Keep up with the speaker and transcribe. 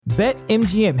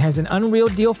BetMGM has an unreal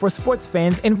deal for sports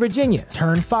fans in Virginia.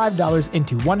 Turn $5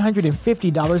 into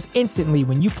 $150 instantly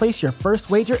when you place your first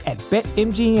wager at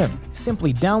BetMGM.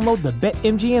 Simply download the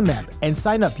BetMGM app and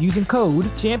sign up using code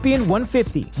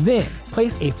Champion150. Then,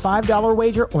 place a $5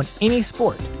 wager on any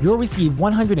sport. You'll receive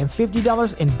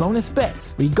 $150 in bonus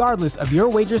bets, regardless of your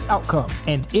wager's outcome.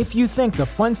 And if you think the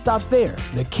fun stops there,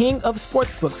 the King of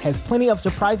Sportsbooks has plenty of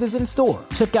surprises in store.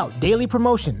 Check out daily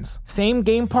promotions,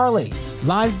 same-game parlays,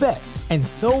 live bets, and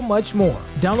so much more.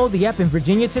 Download the app in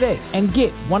Virginia today and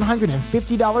get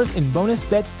 $150 in bonus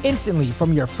bets instantly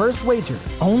from your first wager.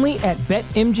 Only at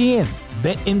BetMGM.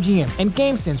 BetMGM and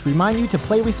GameSense remind you to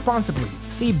play responsibly.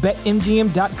 See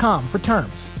BetMGM.com for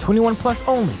terms. 21 plus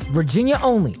only. Virginia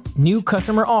only. New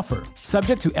customer offer.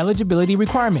 Subject to eligibility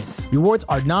requirements. Rewards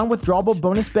are non-withdrawable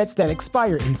bonus bets that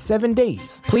expire in 7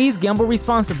 days. Please gamble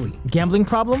responsibly. Gambling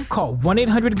problem? Call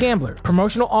 1-800-GAMBLER.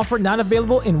 Promotional offer not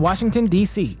available in Washington,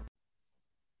 D.C.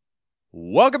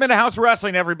 Welcome into House of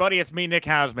Wrestling, everybody. It's me, Nick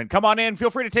Hausman. Come on in.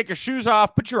 Feel free to take your shoes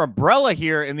off. Put your umbrella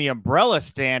here in the umbrella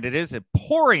stand. It is a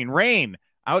pouring rain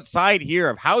outside here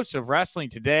of House of Wrestling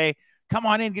today. Come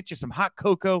on in, get you some hot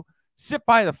cocoa, sit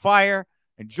by the fire,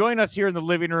 and join us here in the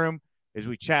living room as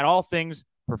we chat all things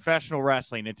professional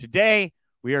wrestling. And today,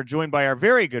 we are joined by our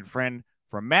very good friend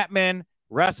from Mat Men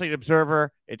Wrestling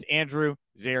Observer. It's Andrew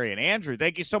Zarian. Andrew,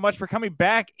 thank you so much for coming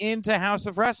back into House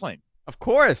of Wrestling. Of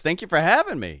course. Thank you for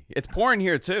having me. It's pouring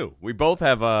here, too. We both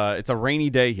have it's a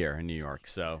rainy day here in New York,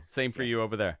 so same for you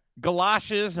over there.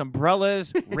 Galoshes,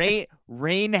 umbrellas,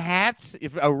 rain hats,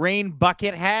 if a rain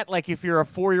bucket hat, like if you're a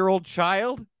 4-year-old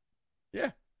child.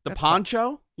 Yeah. The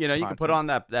poncho, you can put on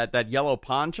that yellow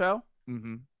poncho.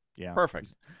 Mm-hmm. Yeah.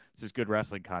 Perfect. This is good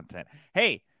wrestling content.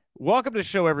 Hey, welcome to the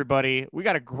show, everybody. We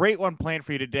got a great one planned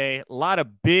for you today. A lot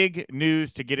of big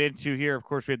news to get into here. Of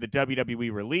course, we have the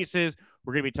WWE releases.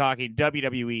 We're going to be talking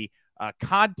WWE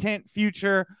content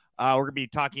future. We're going to be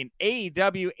talking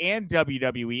AEW and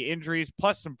WWE injuries,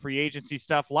 plus some free agency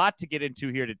stuff. A lot to get into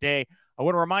here today. I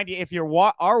want to remind you, if you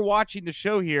are watching the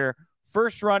show here,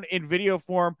 first run in video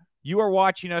form, you are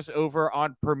watching us over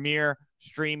on Premier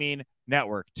Streaming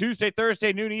Network. Tuesday,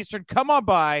 Thursday, noon Eastern. Come on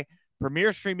by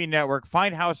Premier Streaming Network.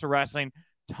 Find House of Wrestling.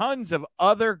 Tons of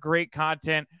other great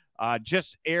content.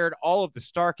 Just aired all of the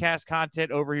StarCast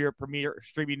content over here at Premier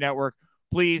Streaming Network.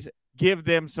 Please give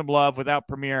them some love. Without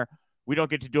Premier, we don't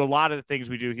get to do a lot of the things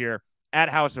we do here at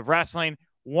House of Wrestling.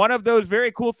 One of those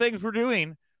very cool things we're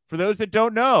doing, for those that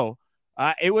don't know,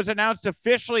 it was announced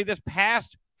officially this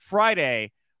past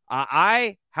Friday.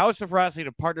 House of Wrestling,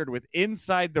 have partnered with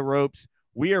Inside the Ropes.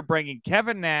 We are bringing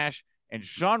Kevin Nash and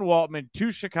Sean Waltman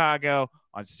to Chicago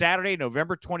on Saturday,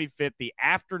 November 25th, the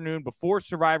afternoon before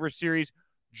Survivor Series.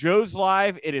 Joe's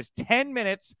Live. It is 10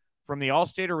 minutes from the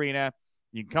Allstate Arena.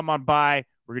 You can come on by.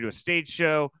 We're going to do a stage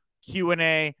show,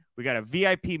 Q&A. We got a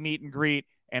VIP meet and greet.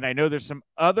 And I know there's some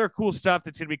other cool stuff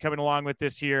that's going to be coming along with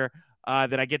this here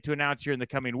that I get to announce here in the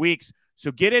coming weeks.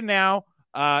 So get in now.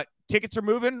 Tickets are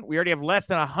moving. We already have less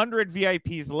than 100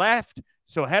 VIPs left.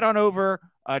 So head on over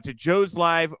to Joe's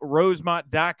Live,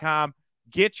 Rosemont.com.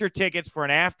 Get your tickets for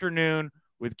an afternoon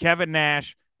with Kevin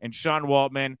Nash and Sean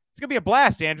Waltman. It's going to be a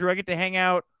blast, Andrew. I get to hang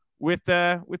out with two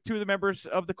of the members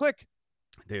of the Clique.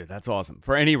 Dude, that's awesome.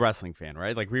 For any wrestling fan,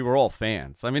 right? Like, we were all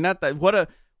fans. I mean,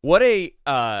 what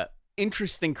a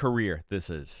interesting career this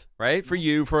is, right? For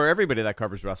you, for everybody that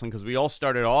covers wrestling, because we all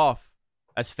started off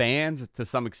as fans to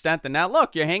some extent. And now,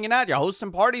 look, you're hanging out. You're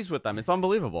hosting parties with them. It's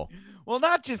unbelievable. Well,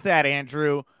 not just that,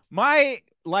 Andrew. My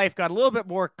life got a little bit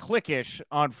more cliquish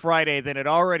on Friday than it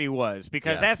already was,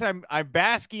 because as I'm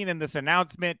basking in this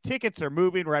announcement, tickets are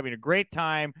moving. We're having a great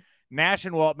time. Nash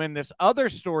and Waltman, this other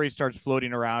story starts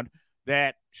floating around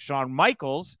that Shawn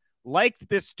Michaels liked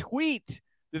this tweet,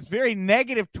 this very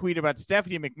negative tweet about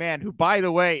Stephanie McMahon, who, by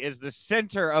the way, is the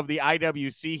center of the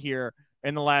IWC here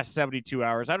in the last 72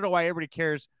 hours. I don't know why everybody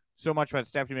cares so much about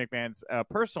Stephanie McMahon's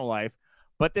personal life,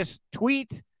 but this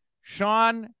tweet,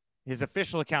 Shawn, his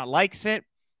official account, likes it.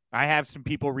 I have some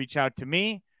people reach out to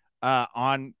me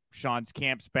on Shawn's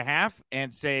camp's behalf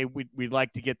and say we'd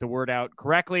like to get the word out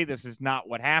correctly. This is not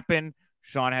what happened.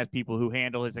 Shawn has people who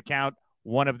handle his account.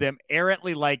 One of them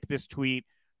errantly liked this tweet.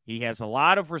 He has a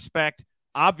lot of respect,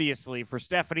 obviously, for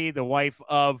Stephanie, the wife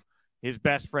of his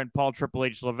best friend, Paul Triple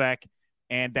H Levesque,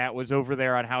 and that was over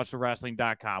there on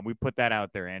houseofwrestling.com. We put that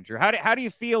out there, Andrew. How do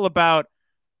you feel about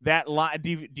that line?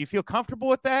 Do you feel comfortable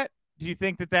with that? Do you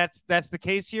think that that's the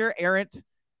case here? Errant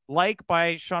like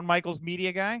by Shawn Michaels,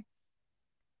 media guy?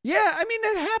 Yeah, I mean,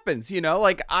 it happens,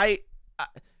 like I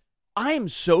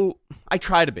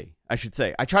try to be, I should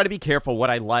say. I try to be careful what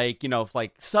I like, if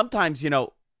like sometimes,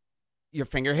 your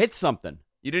finger hits something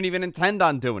You didn't even intend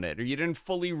on doing it, or you didn't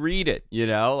fully read it,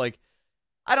 Like,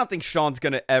 I don't think Sean's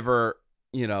going to ever,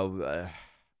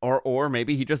 or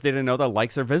maybe he just didn't know that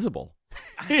likes are visible.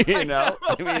 I mean,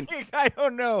 I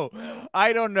don't know.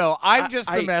 I'm just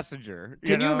the messenger.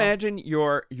 Can you imagine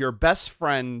your best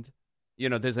friend,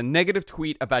 there's a negative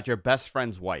tweet about your best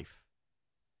friend's wife,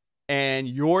 and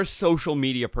your social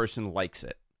media person likes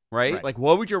it, right? Like,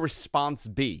 what would your response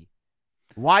be?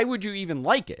 Why would you even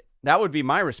like it? That would be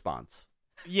my response.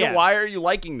 Yeah. So why are you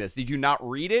liking this? Did you not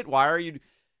read it? Why are you...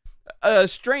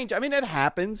 strange. I mean, it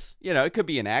happens. It could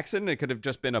be an accident. It could have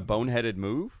just been a boneheaded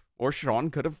move. Or Sean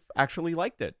could have actually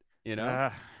liked it,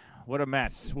 What a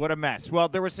mess. What a mess. Well,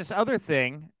 there was this other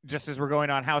thing, just as we're going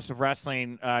on House of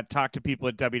Wrestling, talk to people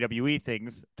at WWE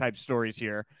things type stories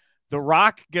here. The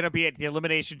Rock going to be at the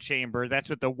Elimination Chamber. That's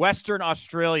what the Western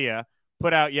Australia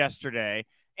put out yesterday.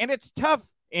 And it's tough,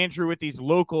 Andrew, with these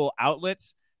local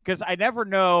outlets, because I never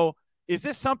know, is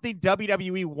this something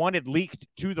WWE wanted leaked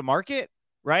to the market,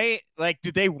 right? Like,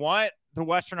 do they want the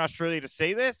Western Australia to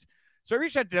say this? So I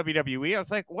reached out to WWE. I was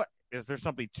like, what? Is there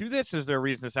something to this? Is there a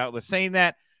reason this outlet is saying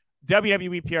that?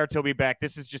 WWE PR told me back,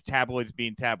 this is just tabloids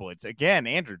being tabloids. Again,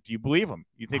 Andrew, do you believe them?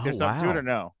 You think there's something to it or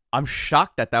no? I'm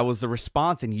shocked that was the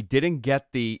response, and he didn't get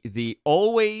the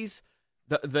always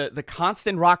the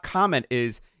constant Rock comment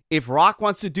is, if Rock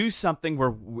wants to do something,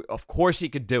 of course he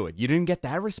could do it. You didn't get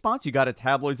that response? You got a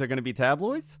tabloids are going to be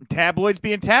tabloids? Tabloids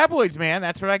being tabloids, man.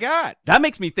 That's what I got. That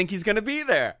makes me think he's going to be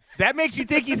there. That makes you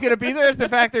think he's going to be there is the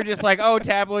fact they're just like, oh,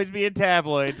 tabloids being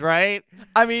tabloids, right?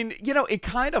 I mean, it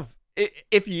kind of,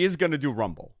 if he is going to do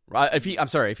Rumble, right? If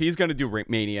he's going to do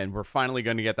Mania and we're finally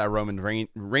going to get that Roman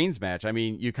Reigns match, I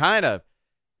mean, you kind of,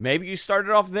 maybe you start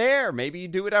it off there. Maybe you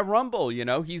do it at Rumble.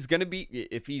 He's going to be,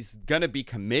 if he's going to be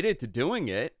committed to doing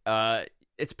it,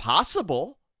 it's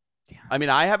possible. Yeah. I mean,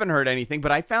 I haven't heard anything,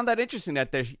 but I found that interesting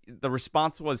that the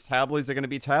response was tabloids are going to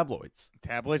be tabloids.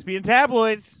 Tabloids being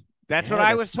tabloids. That's what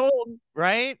I was told,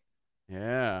 right?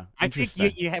 Yeah. I think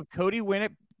you have Cody win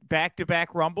it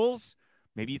back-to-back Rumbles.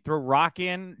 Maybe you throw Rock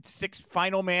in, sixth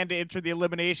final man to enter the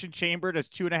Elimination Chamber. Does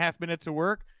 2.5 minutes of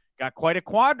work. Got quite a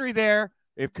quandary there.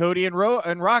 If Cody and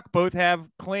Rock both have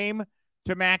claim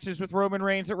to matches with Roman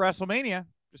Reigns at WrestleMania,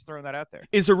 just throwing that out there.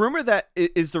 Is the rumor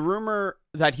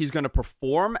that he's going to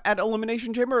perform at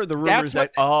Elimination Chamber, or the rumor is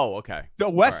that? Oh, okay. The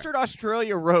Western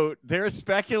Australia wrote there's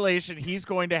speculation he's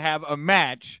going to have a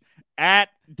match at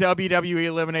WWE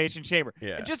Elimination Chamber.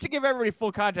 Yeah. And just to give everybody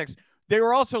full context, they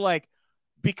were also like,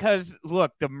 because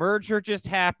look, the merger just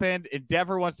happened.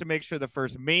 Endeavor wants to make sure the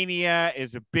first Mania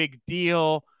is a big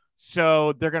deal.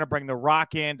 So they're going to bring The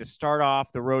Rock in to start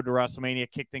off the road to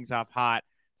WrestleMania, kick things off hot,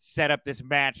 set up this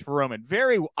match for Roman.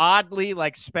 Very oddly,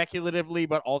 like speculatively,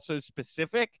 but also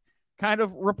specific kind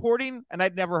of reporting. And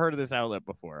I'd never heard of this outlet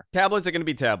before. Tabloids are going to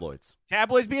be tabloids.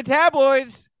 Tabloids being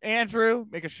tabloids. Andrew,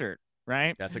 make a shirt,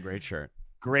 right? That's a great shirt.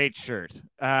 Great shirt.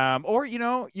 Or,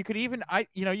 you could even,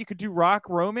 you could do Rock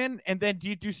Roman, and then do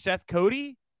you do Seth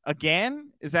Cody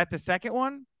again? Is that the second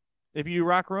one? If you do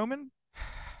Rock Roman?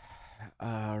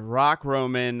 Rock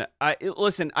Roman. I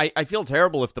feel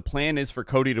terrible if the plan is for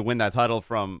Cody to win that title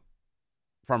from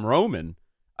Roman.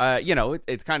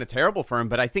 It's kind of terrible for him,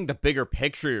 but I think the bigger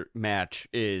picture match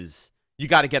is you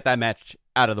got to get that match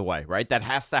out of the way, right? That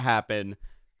has to happen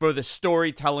for the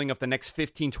storytelling of the next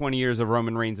 15, 20 years of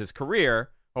Roman Reigns' career,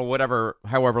 or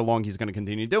however long he's going to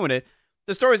continue doing it.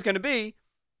 The story's going to be,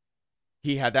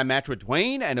 he had that match with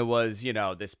Dwayne, and it was,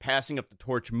 this passing of the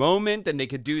torch moment, and they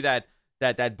could do that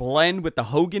blend with the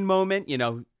Hogan moment.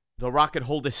 The Rock could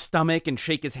hold his stomach and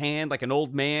shake his hand like an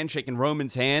old man shaking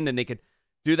Roman's hand, and they could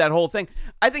do that whole thing.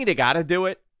 I think they got to do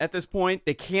it at this point.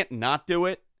 They can't not do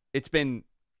it. It's been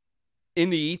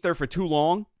in the ether for too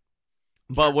long.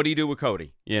 But what do you do with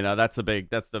Cody? That's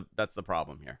the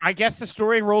problem here. I guess the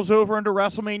story rolls over into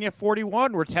WrestleMania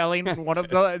 41. We're telling one of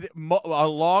a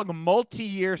long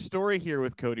multi-year story here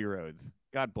with Cody Rhodes.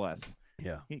 God bless.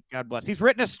 Yeah. God bless. He's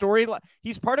written a story.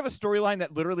 He's part of a storyline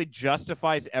that literally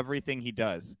justifies everything he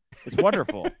does. It's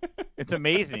wonderful. It's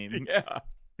amazing. Yeah.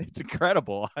 It's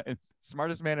incredible.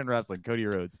 Smartest man in wrestling, Cody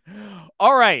Rhodes.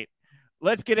 All right.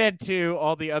 Let's get into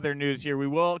all the other news here. We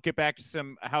will get back to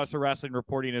some House of Wrestling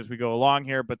reporting as we go along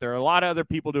here, but there are a lot of other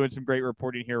people doing some great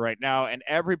reporting here right now, and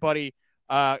everybody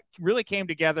really came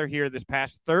together here this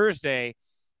past Thursday.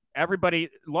 Everybody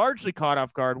largely caught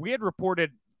off guard. We had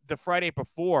reported the Friday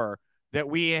before that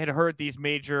we had heard these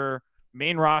major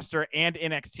main roster and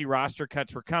NXT roster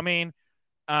cuts were coming.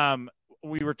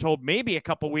 We were told maybe a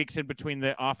couple weeks in between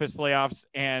the office layoffs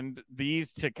and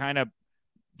these to kind of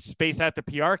space out the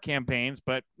PR campaigns,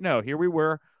 but no, here we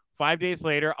were 5 days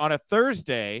later on a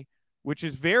Thursday, which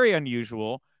is very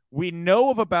unusual. We know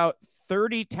of about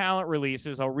 30 talent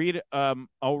releases. I'll read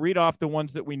off the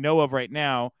ones that we know of right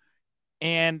now.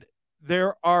 And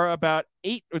there are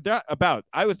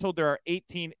I was told there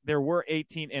were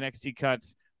 18 NXT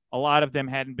cuts. A lot of them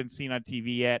hadn't been seen on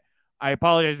TV yet. I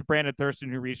apologize to Brandon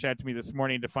Thurston, who reached out to me this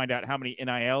morning to find out how many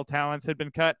NIL talents had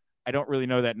been cut. I don't really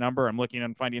know that number. I'm looking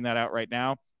and finding that out right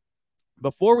now.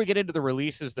 Before we get into the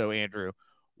releases, though, Andrew,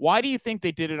 why do you think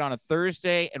they did it on a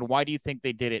Thursday, and why do you think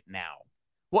they did it now?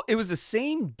 Well, it was the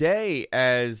same day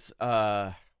as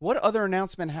what other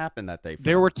announcement happened that day?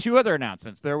 There were two other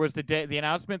announcements. There was the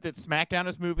announcement that SmackDown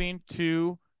is moving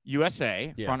to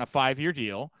USA on a 5-year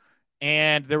deal.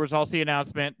 And there was also the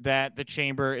announcement that the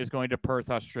Chamber is going to Perth,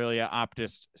 Australia,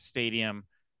 Optus Stadium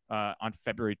on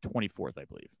February 24th, I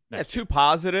believe. Yeah, two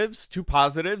positives,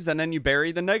 and then you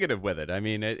bury the negative with it. I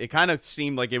mean, it kind of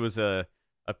seemed like it was a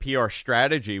PR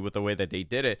strategy with the way that they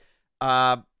did it.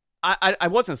 I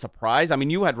wasn't surprised. I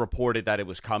mean, you had reported that it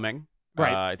was coming.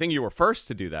 Right. I think you were first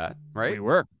to do that, right? We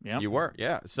were. Yeah. You were.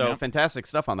 Yeah. So fantastic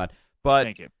stuff on that. But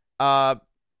thank you.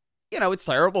 It's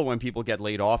terrible when people get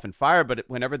laid off and fired, but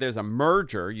whenever there's a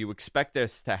merger, you expect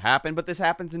this to happen. But this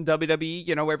happens in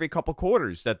WWE, every couple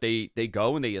quarters that they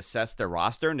go and they assess their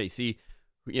roster and they see,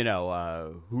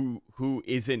 who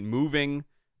isn't moving,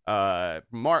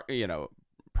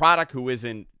 product who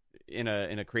isn't in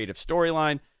a creative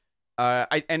storyline.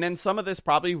 And then some of this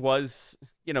probably was,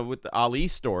 with the Ali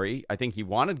story, I think he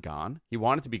wanted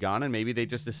to be gone, and maybe they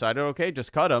just decided, okay,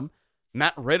 just cut him.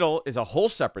 Matt Riddle is a whole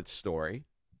separate story.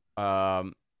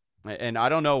 And I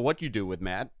don't know what you do with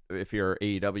Matt if you're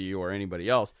AEW or anybody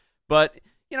else, but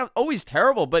always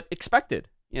terrible, but expected.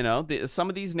 Some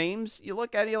of these names you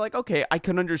look at, you're like, okay, I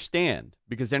can understand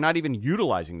because they're not even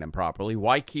utilizing them properly.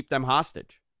 Why keep them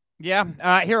hostage?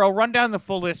 Yeah. Here, I'll run down the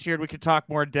full list here. We could talk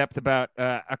more in depth about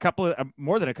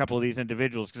more than a couple of these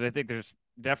individuals because I think there's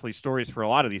definitely stories for a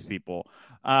lot of these people.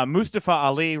 Mustafa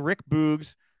Ali, Rick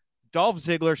Boogs, Dolph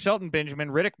Ziggler, Shelton Benjamin,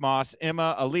 Riddick Moss,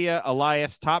 Emma, Aaliyah,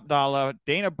 Elias, Top Dollar,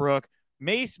 Dana Brooke,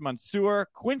 Mace, Mansoor,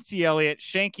 Quincy Elliott,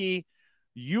 Shanky,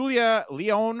 Yulia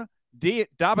Leon,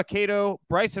 Dabakato,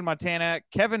 Bryson Montana,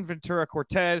 Kevin Ventura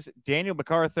Cortez, Daniel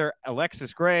MacArthur,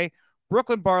 Alexis Gray,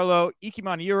 Brooklyn Barlow, Iki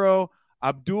Maniro,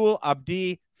 Abdul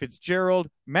Abdi Fitzgerald,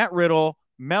 Matt Riddle,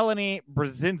 Melanie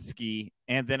Brzezinski,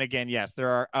 and then again, yes, there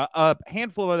are a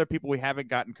handful of other people we haven't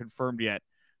gotten confirmed yet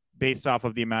based off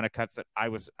of the amount of cuts that I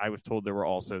was told there were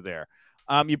also there.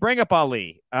 You bring up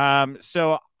Ali.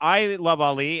 So I love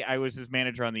Ali. I was his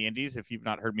manager on the Indies, if you've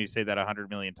not heard me say that 100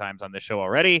 million times on this show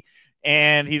already.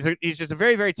 And he's just a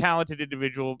very, very talented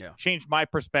individual. Yeah. Changed my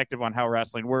perspective on how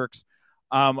wrestling works.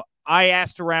 I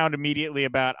asked around immediately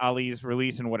about Ali's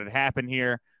release and what had happened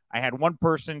here. I had one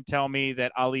person tell me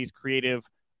that Ali's creative,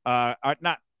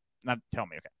 not tell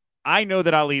me. Okay. I know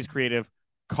that Ali's creative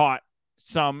caught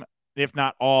some, if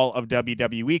not all, of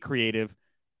WWE creative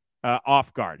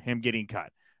off guard, him getting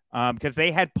cut. Because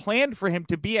they had planned for him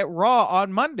to be at Raw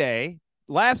on Monday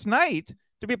last night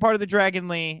to be a part of the Dragon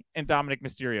Lee and Dominic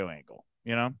Mysterio angle,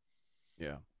 Yeah.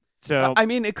 So I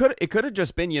mean, it could have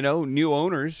just been, new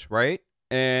owners, right?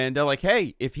 And they're like,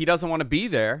 hey, if he doesn't want to be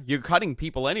there, you're cutting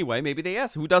people anyway. Maybe they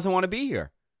ask, who doesn't want to be here?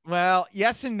 Well,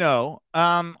 yes and no.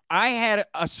 I had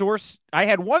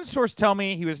one source tell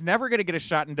me he was never going to get a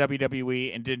shot in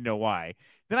WWE and didn't know why.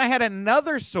 Then I had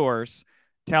another source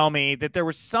tell me that there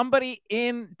was somebody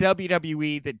in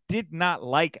WWE that did not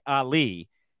like Ali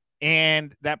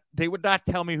and that they would not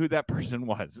tell me who that person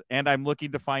was. And I'm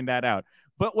looking to find that out.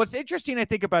 But what's interesting, I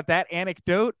think, about that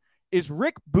anecdote is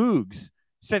Rick Boogs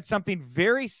said something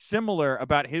very similar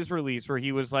about his release where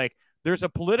he was like, there's a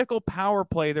political power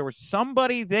play. There was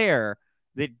somebody there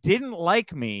that didn't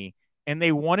like me and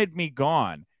they wanted me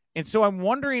gone. And so I'm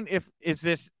wondering is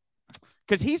this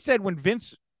because he said when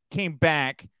Vince came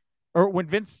back or when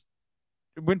Boog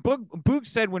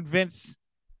said when Vince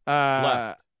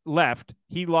left,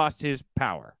 he lost his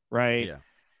power. Right.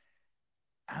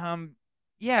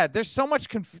 Yeah. There's so much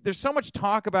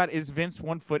talk about is Vince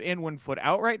 1 foot in, 1 foot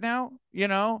out right now,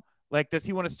 like, does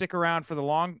he want to stick around for the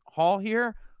long haul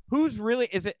here?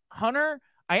 Is it Hunter?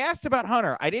 I asked about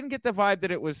Hunter. I didn't get the vibe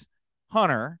that it was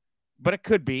Hunter, but it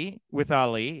could be with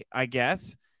Ali, I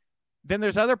guess. Then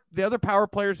there's the other power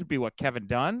players would be what? Kevin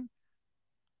Dunn?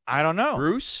 I don't know.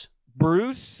 Bruce?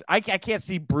 I can't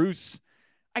see Bruce.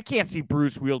 I can't see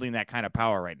Bruce wielding that kind of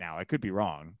power right now. I could be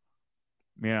wrong.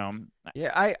 Yeah,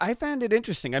 I found it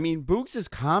interesting. I mean, Boogs'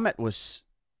 comment was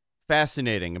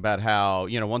fascinating about how,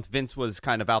 once Vince was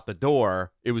kind of out the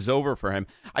door, it was over for him.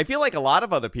 I feel like a lot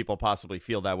of other people possibly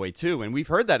feel that way too. And we've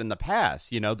heard that in the past,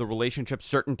 the relationship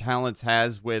certain talents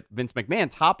has with Vince McMahon,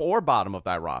 top or bottom of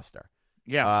that roster.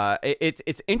 Yeah.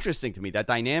 It's interesting to me. That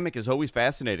dynamic is always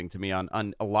fascinating to me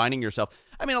on aligning yourself.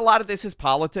 I mean, a lot of this is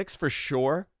politics for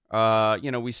sure.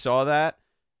 We saw that.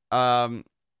 The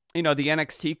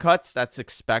NXT cuts, that's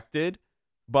expected.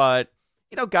 But,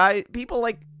 people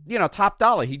like, Top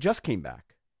Dollar, he just came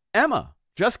back. Emma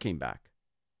just came back.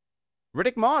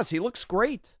 Riddick Moss, he looks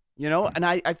great, and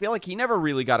I feel like he never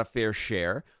really got a fair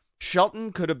share.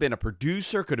 Shelton could have been a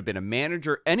producer, could have been a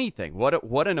manager, anything.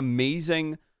 What an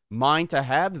amazing mind to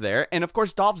have there. And, of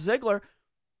course, Dolph Ziggler.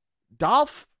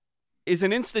 Dolph is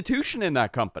an institution in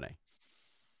that company.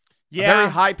 Yeah. A very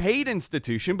high-paid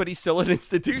institution, but he's still an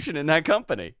institution in that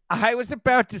company. I was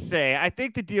about to say, I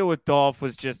think the deal with Dolph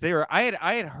was just I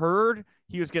had heard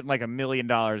he was getting like $1 million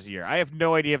a year. I have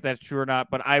no idea if that's true or not,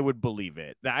 but I would believe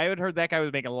it. I had heard that guy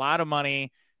was making a lot of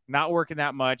money, not working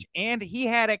that much, and he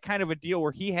had a kind of a deal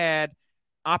where he had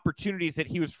opportunities that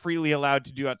he was freely allowed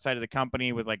to do outside of the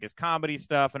company with like his comedy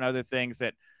stuff and other things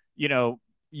that,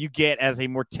 you get as a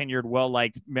more tenured,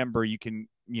 well-liked member. You can,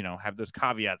 have those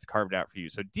caveats carved out for you.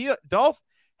 So Dolph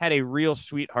had a real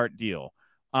sweetheart deal.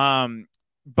 Yeah,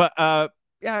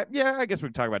 I guess we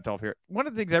can talk about Dolph here. One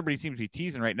of the things everybody seems to be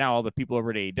teasing right now, all the people over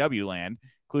at AEW land,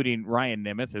 including Ryan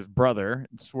Nemeth, his brother,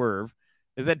 and Swerve,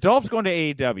 is that Dolph's going to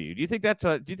AEW. Do you think it's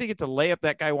a layup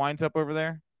that guy winds up over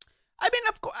there? I mean,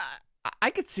 of course,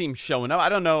 I could see him showing up. I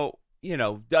don't know,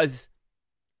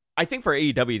 I think for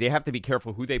AEW, they have to be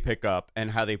careful who they pick up and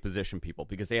how they position people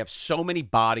because they have so many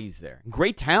bodies there.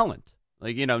 Great talent.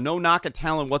 Like, no knock at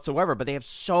talent whatsoever, but they have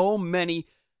so many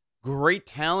great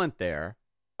talent there.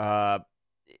 Where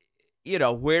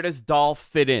does Dolph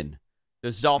fit in?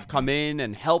 Does Dolph come in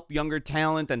and help younger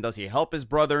talent? And does he help his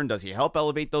brother? And does he help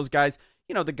elevate those guys?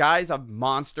 The guy's a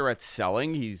monster at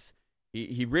selling.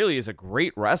 He really is a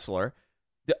great wrestler.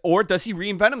 Or does he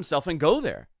reinvent himself and go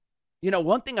there?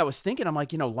 One thing I was thinking, I'm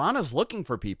like, Lana's looking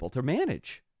for people to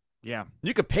manage. Yeah.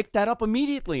 You could pick that up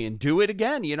immediately and do it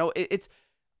again. It's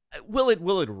will it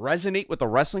resonate with the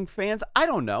wrestling fans? I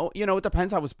don't know. It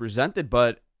depends how it's presented,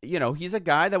 but he's a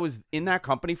guy that was in that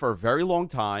company for a very long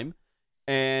time,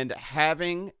 and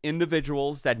having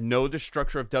individuals that know the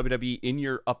structure of WWE in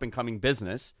your up and coming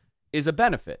business is a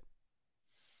benefit.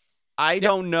 I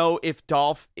don't know if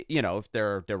Dolph, if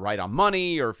they're right on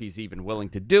money or if he's even willing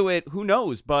to do it. Who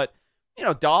knows? But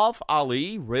Dolph,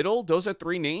 Ali, Riddle, those are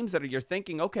three names that you're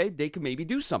thinking, okay, they could maybe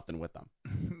do something with them.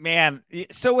 Man,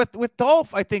 so with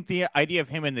Dolph, I think the idea of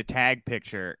him in the tag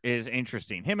picture is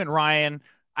interesting. Him and Ryan,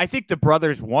 I think the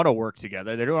brothers want to work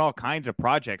together. They're doing all kinds of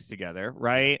projects together,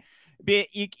 right?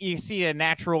 You see a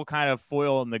natural kind of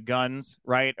foil in the guns,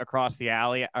 right, across the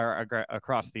alley or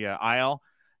across the aisle.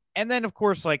 And then, of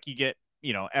course, like you get,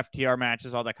 FTR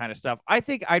matches, all that kind of stuff. I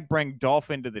think I'd bring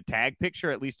Dolph into the tag picture,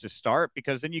 at least to start,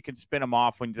 because then you can spin him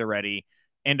off when they're ready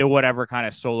into whatever kind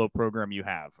of solo program you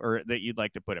have or that you'd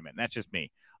like to put him in. That's just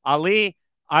me. Ali,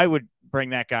 I would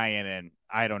bring that guy in and,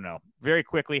 I don't know, very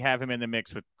quickly have him in the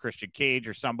mix with Christian Cage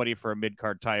or somebody for a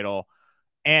mid-card title.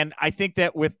 And I think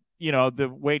that with,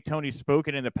 the way Tony's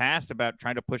spoken in the past about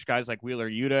trying to push guys like Wheeler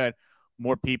Yuta,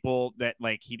 more people that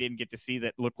like he didn't get to see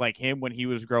that looked like him when he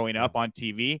was growing up on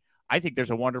TV. I think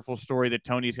there's a wonderful story that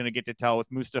Tony's going to get to tell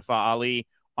with Mustafa Ali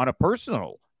on a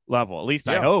personal level. At least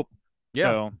I hope.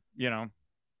 Yeah.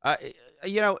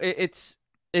 So,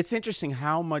 it's interesting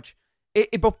how much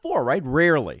before, right?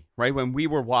 Rarely, right? When we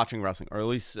were watching wrestling, or at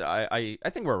least I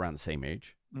think we're around the same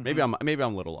age. Mm-hmm. Maybe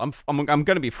I'm little. I'm going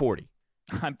to be 40.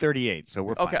 I'm 38, so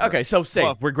we're fine. Okay. So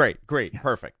same. We're great.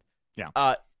 Perfect.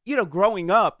 Yeah.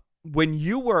 Growing up, when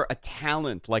you were a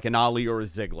talent like an Ali or a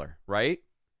Ziggler, right?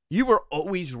 You were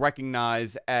always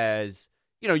recognized as,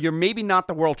 you're maybe not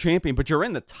the world champion, but you're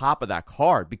in the top of that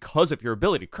card because of your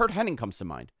ability. Kurt Hennig comes to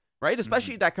mind, right?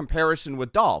 Especially that comparison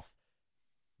with Dolph.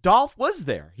 Dolph was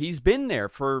there. He's been there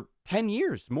for 10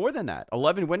 years, more than that.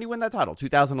 11. When did he win that title?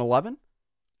 2011?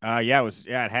 Back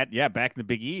in the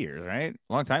Big E years, right?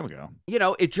 A long time ago.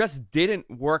 It just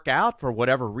didn't work out for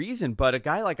whatever reason. But a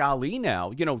guy like Ali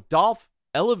now, Dolph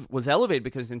was elevated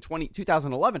because in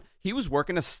 2011, he was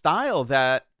working a style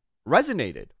that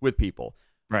resonated with people.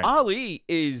 Right. Ali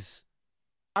is,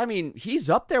 he's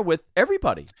up there with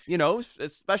everybody,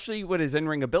 especially with his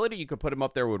in-ring ability. You could put him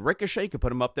up there with Ricochet. You could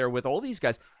put him up there with all these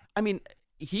guys.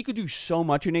 He could do so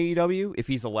much in AEW if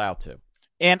he's allowed to.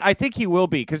 And I think he will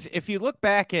be, because if you look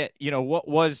back at, what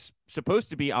was supposed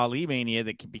to be Ali Mania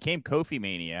that became Kofi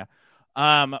Mania,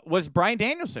 was Bryan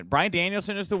Danielson. Bryan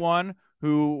Danielson is the one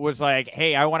who was like,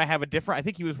 hey, I want to have I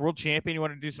think he was world champion. He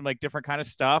wanted to do some like different kind of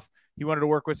stuff. He wanted to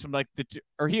work with some like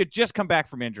or he had just come back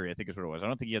from injury, I think is what it was. I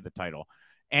don't think he had the title.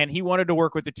 And he wanted to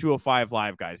work with the 205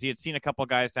 Live guys. He had seen a couple of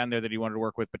guys down there that he wanted to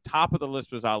work with, but top of the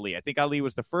list was Ali. I think Ali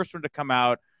was the first one to come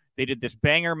out. They did this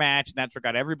banger match, and that's what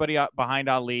got everybody up behind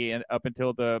Ali and up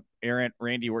until the errant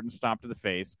Randy Orton stomp to the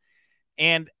face.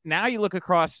 And now you look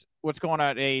across what's going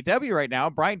on at AEW right now.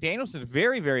 Bryan Danielson is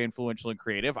very, very influential and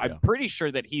creative. Yeah. I'm pretty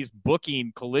sure that he's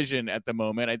booking Collision at the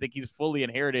moment. I think he's fully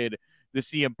inherited the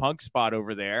CM Punk spot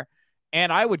over there.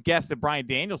 And I would guess that Bryan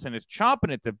Danielson is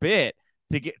chomping at the bit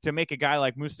to make a guy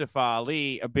like Mustafa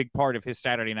Ali a big part of his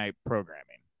Saturday night programming.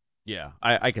 Yeah,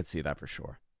 I could see that for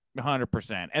sure.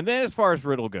 100%. And then as far as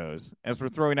Riddle goes, as we're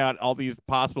throwing out all these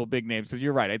possible big names, because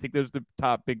you're right, I think those are the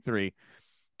top big three.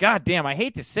 God damn, I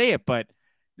hate to say it, but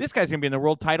this guy's going to be in the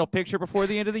world title picture before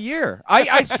the end of the year.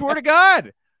 I swear to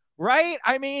God, right?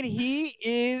 I mean, he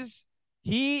is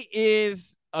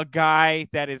a guy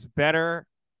that is better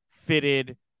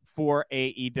fitted for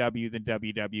AEW than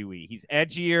WWE. He's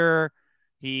edgier.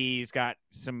 He's got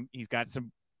some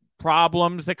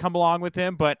problems that come along with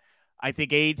him, but I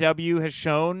think AEW has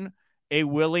shown a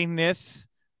willingness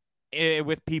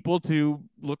with people to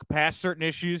look past certain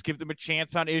issues, give them a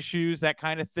chance on issues, that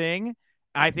kind of thing.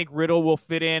 I think Riddle will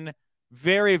fit in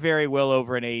very, very well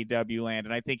over in AEW land,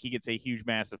 and I think he gets a huge,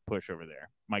 massive push over there.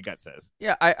 My gut says.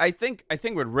 Yeah, I think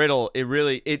with Riddle, it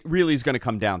really is going to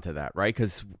come down to that, right?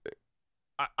 Because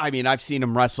I mean, I've seen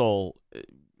him wrestle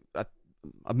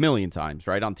a million times,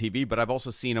 right, on TV, but I've also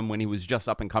seen him when he was just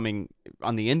up and coming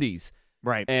on the indies.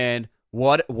 Right. And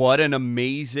what an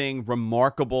amazing,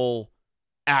 remarkable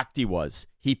act he was.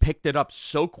 He picked it up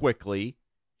so quickly.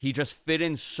 He just fit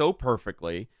in so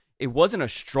perfectly. It wasn't a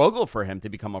struggle for him to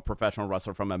become a professional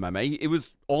wrestler from MMA. It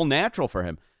was all natural for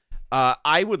him.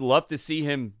 I would love to see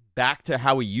him back to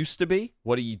how he used to be,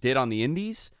 what he did on the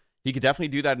indies. He could definitely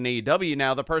do that in AEW.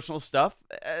 Now, the personal stuff,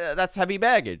 that's heavy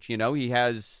baggage. You know, he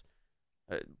has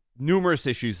numerous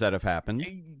issues that have happened.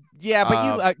 Yeah,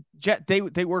 but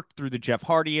they worked through the Jeff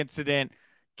Hardy incident.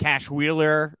 Cash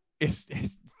Wheeler is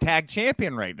tag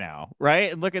champion right now,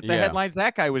 right? And look at the headlines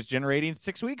that guy was generating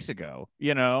 6 weeks ago.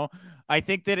 You know, I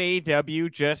think that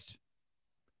AEW just,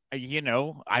 you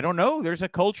know, I don't know. There's a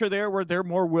culture there where they're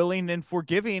more willing and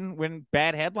forgiving when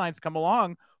bad headlines come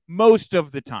along. Most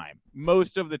of the time,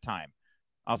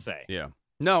 I'll say. Yeah.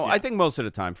 No, yeah. I think most of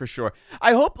the time, for sure.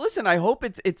 I hope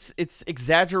it's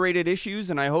exaggerated issues,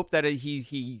 and I hope that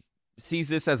he sees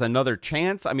this as another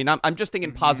chance. I mean, I'm just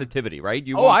thinking positivity, right?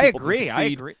 I agree.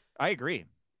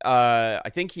 I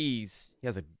think he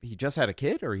just had a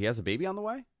kid, or he has a baby on the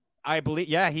way. I believe,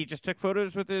 he just took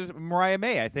photos with his Mariah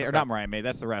May, I think, or not Mariah May,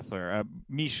 that's the wrestler,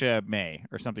 Misha May,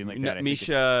 or something like that.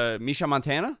 Misha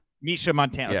Montana? Misha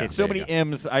Montana. Okay, so many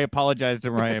M's. I apologize to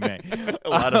Mariah May. A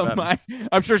lot of M's.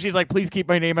 I'm sure she's like, please keep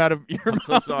my name out of your mouth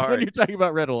so sorry. when you're talking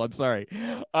about Riddle. I'm sorry.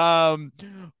 And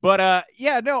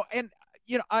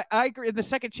you know, I agree. In the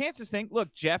second chances thing,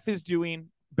 look, Jeff is doing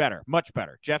better, much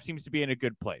better. Jeff seems to be in a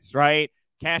good place, right?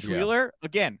 Cash Wheeler,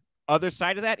 again, other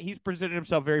side of that, he's presented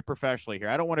himself very professionally here.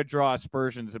 I don't want to draw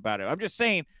aspersions about it. I'm just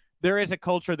saying there is a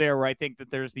culture there where I think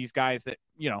that there's these guys that,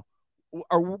 you know,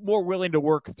 are more willing to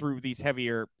work through these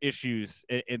heavier issues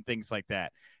and things like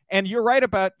that. And you're right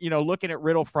about, you know, looking at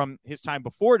Riddle from his time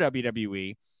before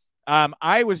WWE.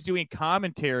 I was doing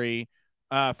commentary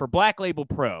for Black Label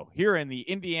Pro here in the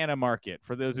Indiana market,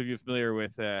 for those of you familiar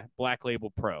with Black Label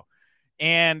Pro.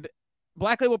 And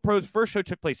Black Label Pro's first show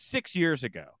took place 6 years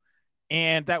ago.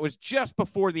 And that was just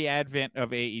before the advent of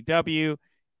AEW.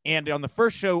 And on the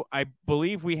first show, I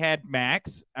believe we had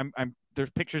Max. There's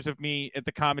pictures of me at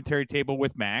the commentary table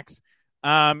with Max.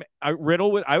 I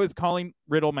was calling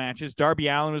Riddle matches. Darby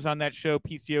Allin was on that show.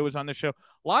 PCO was on the show. A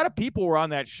lot of people were on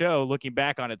that show looking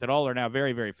back on it that all are now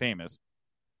very, very famous.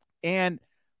 And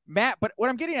but what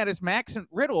I'm getting at is Max and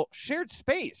Riddle shared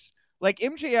space. Like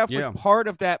MJF was part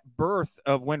of that birth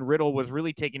of when Riddle was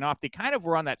really taking off. They kind of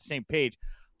were on that same page.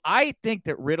 I think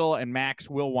that Riddle and Max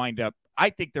will wind up.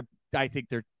 I think they're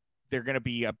going to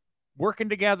be working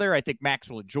together. I think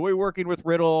Max will enjoy working with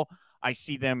Riddle. I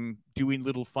see them doing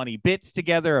little funny bits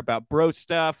together about bro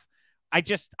stuff. I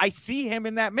see him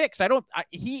in that mix.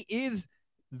 He is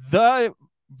the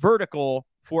vertical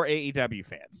for AEW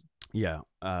fans. Yeah.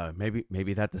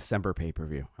 Maybe that December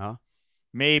pay-per-view, huh?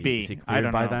 Maybe. Is he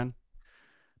cleared by then?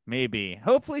 Maybe.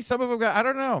 Hopefully some of them got, I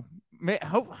don't know.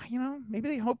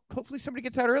 Hopefully somebody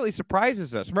gets out early,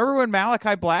 surprises us. Remember when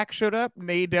Malachi Black showed up in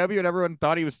AEW and everyone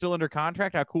thought he was still under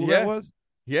contract? How cool that was?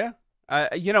 Yeah.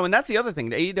 And that's the other thing.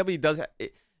 The AEW does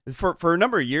for a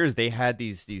number of years. They had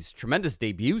these tremendous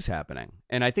debuts happening,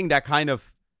 and I think that kind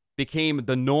of became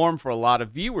the norm for a lot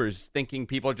of viewers, thinking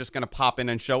people are just going to pop in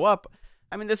and show up.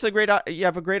 I mean, this is you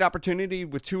have a great opportunity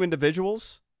with two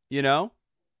individuals. You know,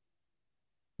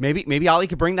 Maybe Ali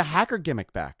could bring the hacker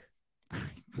gimmick back.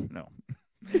 No.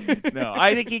 No,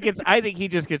 I think he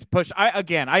just gets pushed.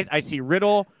 I see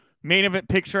Riddle main event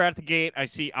picture out the gate. I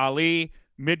see Ali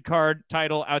mid-card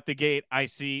title out the gate. I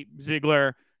see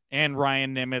Ziggler and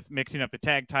Ryan Nemeth mixing up the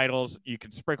tag titles. You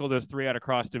can sprinkle those three out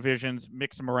across divisions,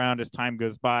 mix them around as time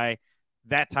goes by.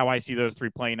 That's how I see those three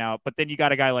playing out. But then you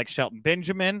got a guy like Shelton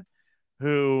Benjamin,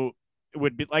 who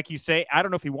would be, like you say, I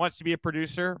don't know if he wants to be a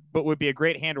producer, but would be a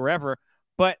great hand wherever.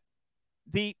 But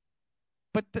the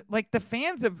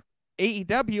fans of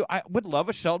AEW, I would love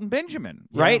a Shelton Benjamin,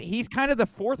 right? He's kind of the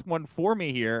fourth one for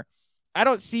me here. I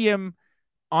don't see him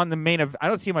on the I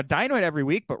don't see him on Dynamite every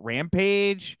week, but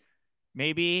Rampage,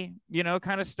 maybe,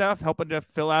 kind of stuff, helping to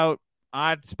fill out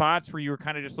odd spots where you were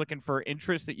kind of just looking for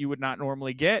interest that you would not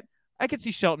normally get. I could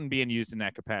see Shelton being used in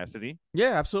that capacity.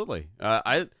 Yeah, absolutely.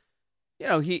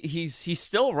 He's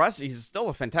still he's still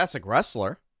a fantastic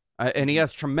wrestler, and he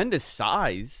has tremendous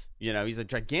size. He's a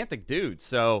gigantic dude.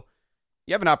 So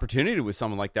you have an opportunity with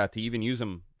someone like that to even use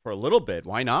him for a little bit.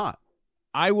 Why not?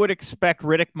 I would expect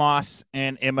Riddick Moss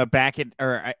and Emma back in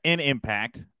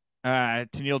Impact.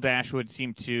 Tenille Dashwood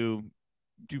seemed to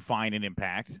do fine in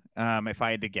Impact, if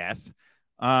I had to guess.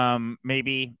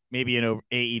 Maybe in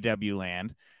AEW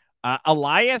land.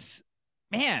 Elias,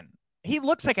 man, he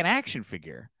looks like an action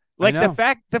figure. Like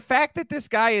the fact that this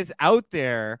guy is out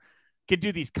there, can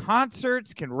do these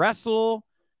concerts, can wrestle,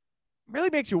 really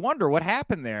makes you wonder what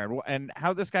happened there and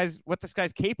what this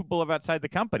guy's capable of outside the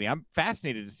company. I'm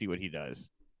fascinated to see what he does.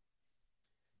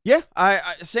 Yeah,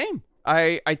 I same.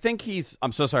 I think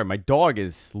I'm so sorry. My dog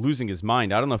is losing his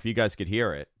mind. I don't know if you guys could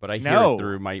hear it, but I hear it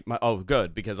through my oh,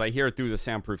 good, because I hear it through the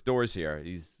soundproof doors here.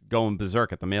 He's going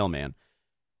berserk at the mailman.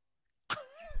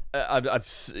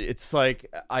 It's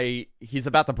like he's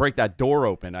about to break that door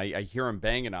open. I hear him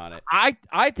banging on it.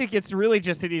 I think it's really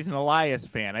just that he's an Elias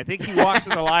fan. I think he walked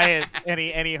with Elias and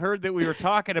he heard that we were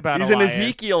talking about. He's Elias. An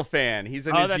Ezekiel fan. He's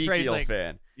an Ezekiel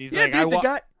fan. He's dude, the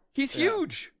guy. He's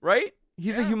huge, right?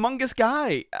 He's a humongous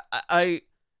guy.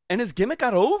 And his gimmick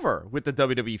got over with the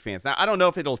WWE fans. Now I don't know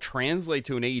if it'll translate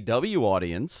to an AEW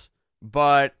audience,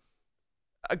 but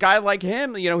a guy like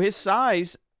him, his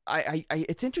size.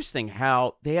 It's interesting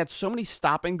how they had so many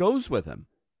stop and goes with him.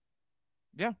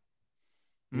 Yeah,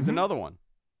 he's another one.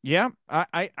 Yeah,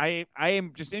 I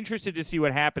am just interested to see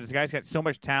what happens. The guy's got so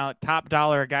much talent. Top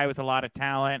dollar, a guy with a lot of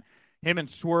talent. Him and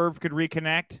Swerve could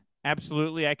reconnect.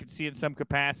 Absolutely, I could see in some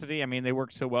capacity. I mean, they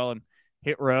work so well in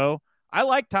Hit Row. I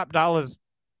like Top Dollar's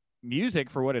music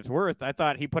for what it's worth. I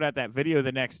thought he put out that video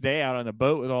the next day out on the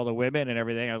boat with all the women and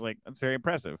everything. I was like, that's very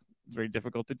impressive. It's very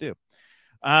difficult to do.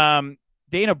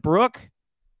 Dana Brooke,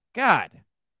 God,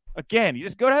 again, you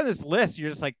just go down this list. You're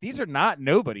just like, these are not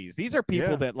nobodies. These are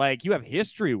people that like you have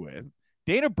history with.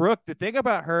 Dana Brooke, the thing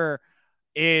about her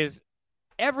is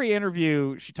every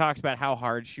interview she talks about how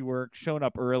hard she worked, showing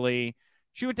up early.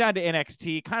 She went down to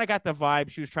NXT, kind of got the vibe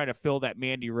she was trying to fill that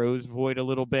Mandy Rose void a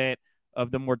little bit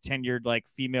of the more tenured like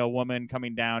female woman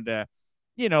coming down to,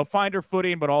 find her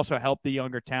footing, but also help the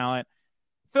younger talent.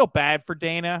 Feel bad for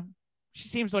Dana. She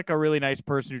seems like a really nice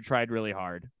person who tried really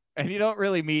hard. And you don't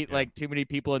really meet like too many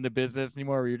people in the business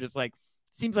anymore where you're just like,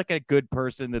 seems like a good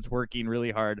person that's working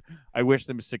really hard. I wish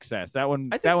them success. That one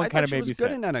kind of made me sad.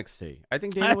 Good in NXT. I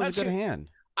think Dana was a good hand.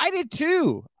 I did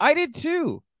too.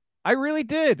 I really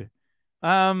did.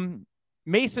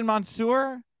 Mason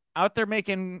Mansoor out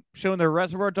there showing their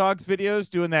Reservoir Dogs videos,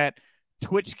 doing that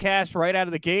Twitch cast right out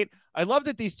of the gate. I love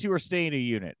that these two are staying a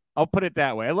unit. I'll put it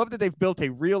that way. I love that they've built a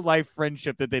real life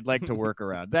friendship that they'd like to work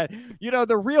around. That,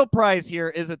 the real prize here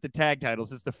isn't the tag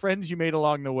titles. It's the friends you made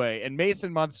along the way. And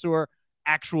Mason Mansoor,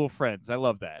 actual friends. I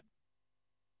love that.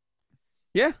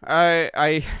 Yeah.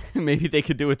 I maybe they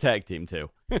could do a tag team too.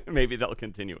 Maybe they'll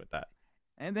continue with that.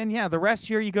 And then, the rest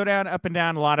here, you go down up and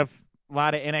down a lot of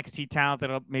NXT talent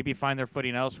that'll maybe find their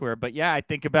footing elsewhere. But yeah, I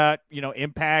think about,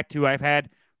 Impact, who I've had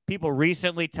people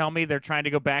recently tell me they're trying to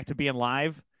go back to being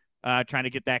live. Trying to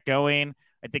get that going.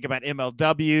 I think about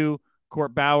MLW,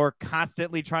 Court Bauer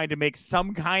constantly trying to make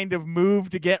some kind of move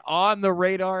to get on the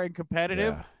radar and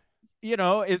competitive.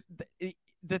 Yeah.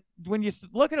 When you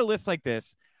look at a list like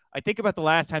this, I think about the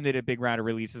last time they did a big round of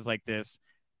releases like this,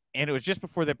 and it was just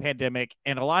before the pandemic,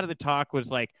 and a lot of the talk was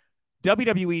like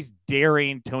WWE's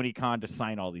daring Tony Khan to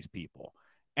sign all these people.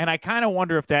 And I kind of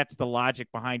wonder if that's the logic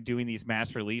behind doing these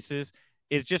mass releases,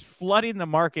 is just flooding the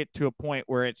market to a point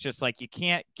where it's just like you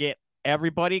can't get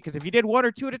everybody. Because if you did one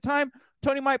or two at a time,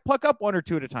 Tony might pluck up one or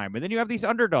two at a time. And then you have these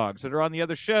underdogs that are on the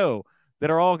other show that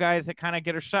are all guys that kind of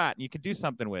get a shot and you can do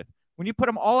something with. When you put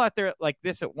them all out there like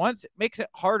this at once, it makes it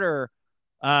harder.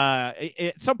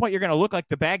 At some point, you're going to look like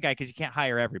the bad guy because you can't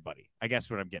hire everybody. I guess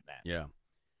what I'm getting at. Yeah.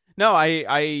 No,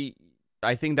 I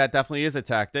think that definitely is a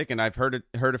tactic, and I've heard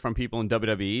it from people in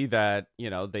WWE that,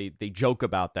 they joke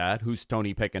about that. Who's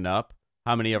Tony picking up?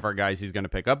 How many of our guys he's going to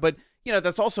pick up? But,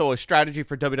 that's also a strategy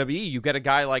for WWE. You get a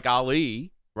guy like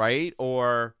Ali, right?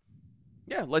 Or,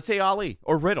 let's say Ali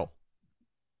or Riddle.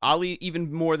 Ali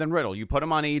even more than Riddle. You put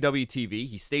him on AEW TV.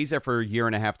 He stays there for a year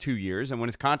and a half, 2 years. And when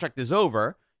his contract is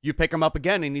over, you pick him up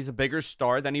again, and he's a bigger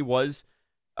star than he was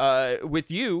with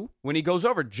you when he goes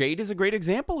over. Jade is a great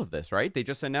example of this, right? They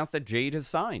just announced that Jade has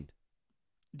signed.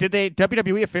 Did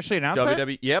WWE officially announce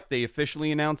that? Yep, they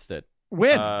officially announced it.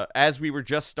 When? As we were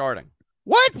just starting.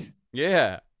 What?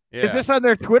 Yeah. Is this on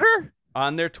their Twitter?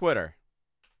 On their Twitter.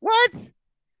 What?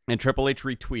 And Triple H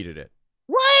retweeted it.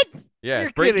 What? Yeah,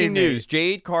 You're breaking news.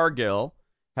 Jade Cargill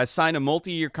has signed a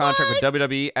multi-year contract with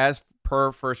WWE as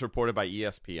per first reported by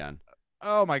ESPN.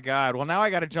 Oh, my God. Well, now I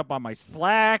got to jump on my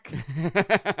Slack.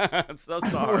 I'm so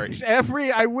sorry.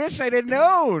 I wish I'd have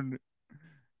known.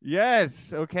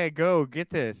 Yes. Okay, go. Get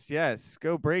this. Yes.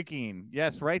 Go breaking.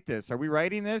 Yes, write this. Are we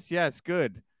writing this? Yes,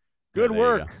 good. Good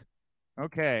work.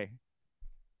 Okay.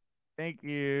 Thank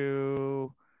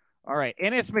you. All right.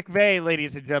 Ennis McVeigh,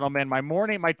 ladies and gentlemen,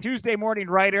 my Tuesday morning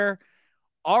writer,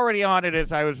 already on it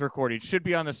as I was recording. Should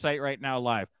be on the site right now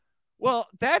live. Well,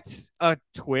 that's a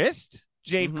twist.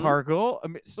 Jade Cargill.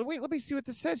 So wait, let me see what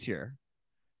this says here.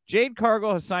 Jade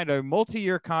Cargill has signed a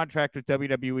multi-year contract with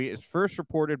WWE as first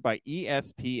reported by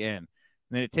ESPN. And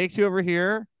then it takes you over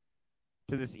here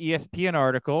to this ESPN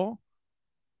article.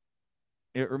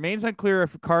 It remains unclear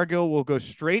if Cargill will go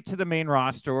straight to the main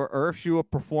roster or if she will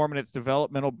perform in its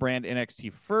developmental brand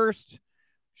NXT first.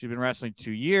 She's been wrestling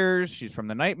 2 years. She's from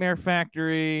the Nightmare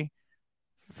Factory.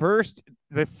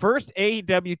 The first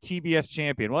AEW TBS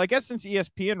champion. Well, I guess since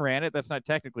ESPN ran it, that's not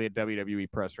technically a WWE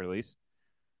press release.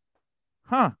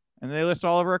 Huh. And they list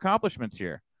all of her accomplishments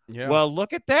here. Yeah. Well,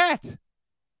 look at that.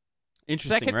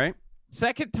 Interesting, right?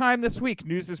 Second time this week,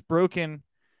 news is broken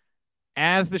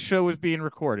as the show was being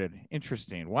recorded.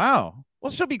 Interesting. Wow.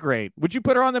 Well, she'll be great. Would you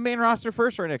put her on the main roster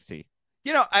first or NXT?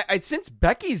 I since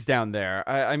Becky's down there,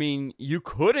 I mean, you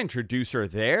could introduce her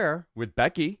there with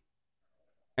Becky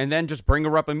and then just bring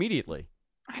her up immediately.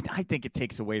 I think it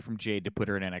takes away from Jade to put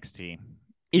her in NXT.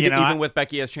 Even with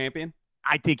Becky as champion?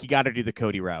 I think you got to do the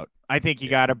Cody route. I think you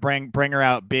got to bring her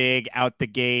out big, out the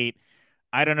gate.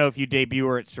 I don't know if you debut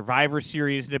her at Survivor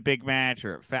Series in a big match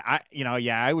or,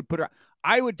 I would put her.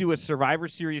 I would do a Survivor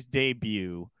Series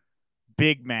debut,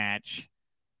 big match,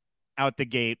 out the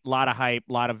gate, a lot of hype,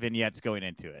 a lot of vignettes going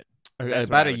into it.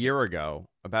 About a year ago,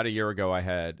 I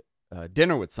had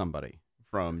dinner with somebody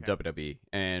from WWE,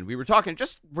 and we were talking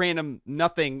just random,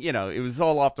 nothing, it was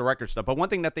all off the record stuff. But one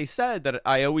thing that they said that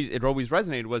it always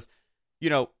resonated was,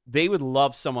 they would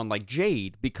love someone like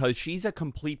Jade because she's a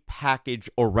complete package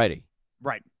already.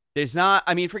 Right. There's not,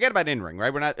 forget about in-ring,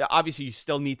 right? We're not, obviously you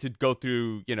still need to go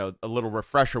through, a little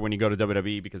refresher when you go to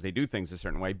WWE because they do things a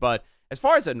certain way. But as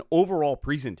far as an overall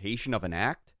presentation of an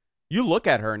act, you look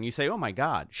at her and you say, oh my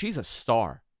God, she's a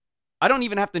star. I don't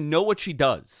even have to know what she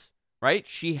does, right?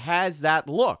 She has that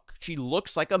look. She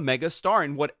looks like a mega star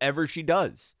in whatever she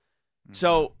does. Mm-hmm.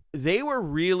 So they were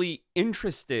really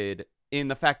interested in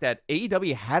the fact that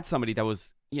AEW had somebody that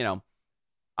was, I'm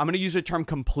going to use the term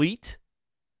complete.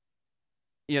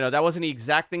 That wasn't the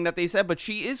exact thing that they said, but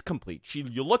she is complete.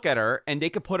 You look at her, and they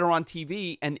could put her on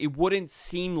TV, and it wouldn't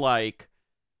seem like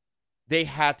they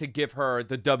had to give her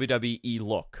the WWE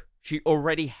look. She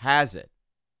already has it.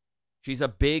 She's a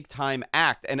big-time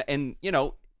act, and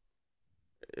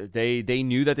they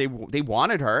knew that they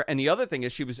wanted her. And the other thing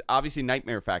is she was obviously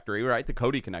Nightmare Factory, right? The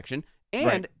Cody connection. And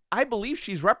right. I believe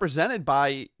she's represented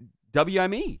by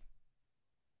WME.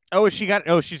 She's got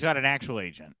an actual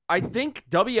agent. I think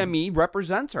WME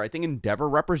represents her. I think Endeavor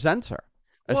represents her,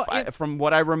 from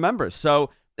what I remember. So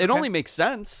it only makes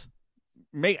sense.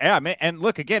 And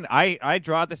look, again, I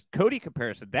draw this Cody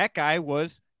comparison. That guy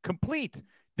was complete.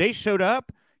 They showed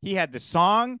up. He had the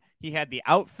song. He had the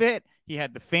outfit. He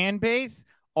had the fan base.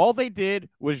 All they did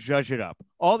was zhuzh it up.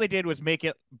 All they did was make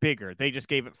it bigger. They just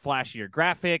gave it flashier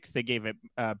graphics. They gave it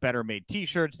better made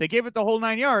T-shirts. They gave it the whole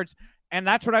 9 yards. And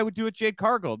that's what I would do with Jade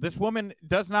Cargill. This woman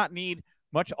does not need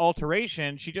much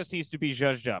alteration. She just needs to be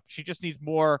zhuzhed up. She just needs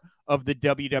more of the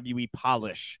WWE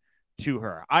polish to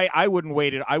her. I wouldn't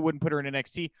wait it. I wouldn't put her in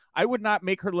NXT. I would not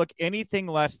make her look anything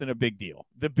less than a big deal.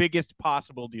 The biggest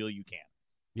possible deal you can.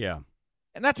 Yeah.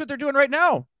 And that's what they're doing right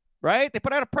now, right? They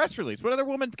put out a press release. What other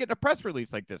woman's getting a press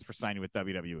release like this for signing with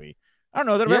WWE? I don't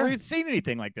know that I've ever seen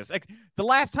anything like this. Like the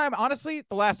last time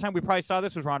we probably saw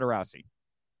this was Ronda Rousey.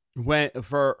 When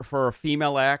for a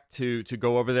female act to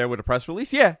go over there with a press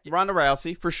release, Ronda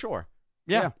Rousey for sure.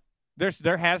 Yeah.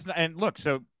 There has, and look,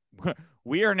 so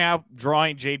we are now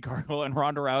drawing Jade Cargill and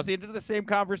Ronda Rousey into the same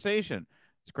conversation.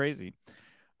 It's crazy.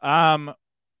 Wow,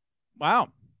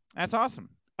 that's awesome.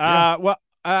 Well,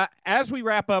 as we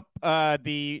wrap up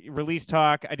the release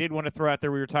talk, I did want to throw out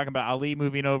there, we were talking about Ali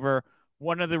moving over.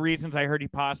 One of the reasons I heard he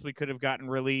possibly could have gotten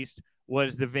released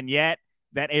was the vignette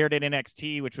that aired at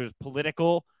NXT, which was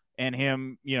political, and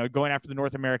him, going after the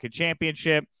North American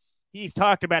Championship. He's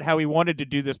talked about how he wanted to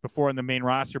do this before in the main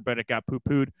roster, but it got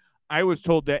poo-pooed. I was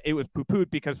told that it was poo-pooed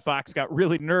because Fox got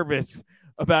really nervous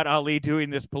about Ali doing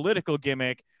this political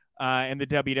gimmick in the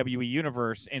WWE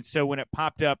universe. And so when it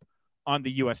popped up on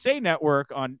the USA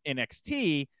Network on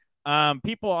NXT,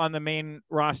 people on the main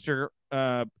roster,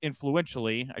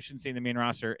 influentially, I shouldn't say in the main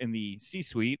roster, in the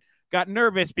C-suite, got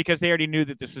nervous because they already knew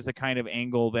that this was the kind of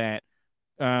angle that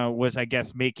was, I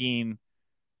guess, making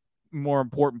more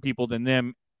important people than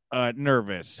them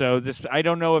nervous. So this, I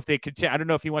don't know if they could. I don't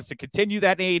know if he wants to continue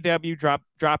that in AEW,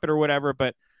 drop it or whatever.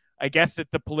 But I guess that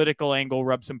the political angle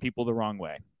rubbed some people the wrong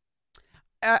way.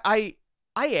 I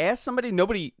asked somebody.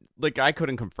 Nobody, I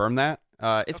couldn't confirm that.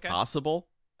 It's possible.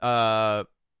 I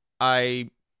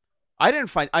didn't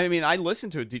find. I mean, I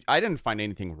listened to it. I didn't find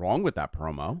anything wrong with that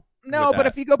promo. No, but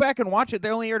if you go back and watch it, they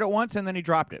only aired it once, and then he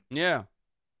dropped it. Yeah.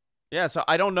 So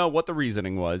I don't know what the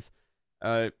reasoning was.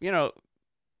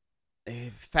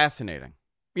 Fascinating.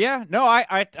 Yeah. No,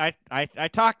 I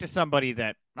talked to somebody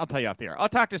that I'll tell you off the air. I'll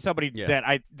talk to somebody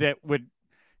that would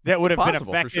have been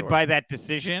affected by that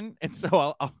decision, and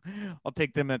so I'll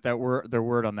take them at their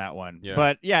word on that one. Yeah.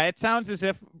 But yeah, it sounds as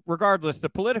if, regardless, the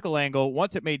political angle,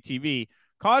 once it made TV,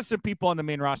 caused some people on the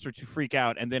main roster to freak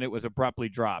out, and then it was abruptly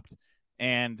dropped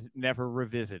and never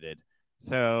revisited.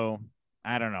 So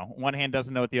I don't know. One hand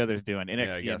doesn't know what the other's doing.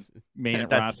 NXT main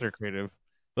roster creative.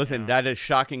 Listen, that is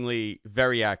shockingly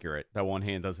very accurate. That one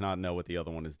hand does not know what the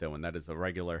other one is doing. That is a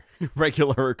regular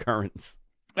occurrence.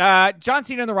 John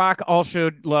Cena and The Rock all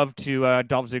showed love to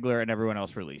Dolph Ziggler and everyone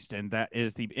else released, and that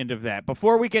is the end of that.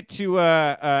 Before we get to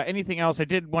anything else, I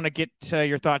did want to get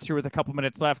your thoughts here with a couple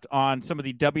minutes left on some of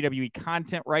the WWE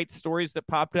content rights stories that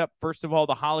popped up. First of all,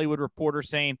 The Hollywood Reporter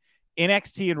saying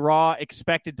NXT and Raw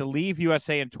expected to leave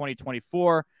USA in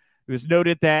 2024. It was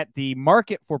noted that the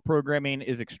market for programming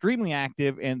is extremely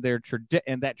active, and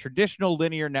that traditional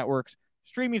linear networks,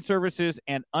 streaming services,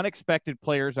 and unexpected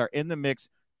players are in the mix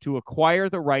to acquire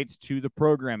the rights to the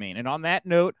programming. And on that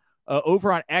note,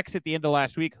 over on X at the end of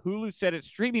last week, Hulu said its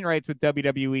streaming rights with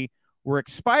WWE were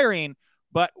expiring,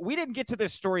 but we didn't get to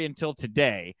this story until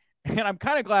today. And I'm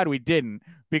kind of glad we didn't,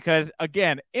 because,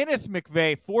 again, Ennis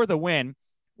McVeigh, for the win,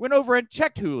 went over and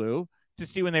checked Hulu to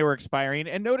see when they were expiring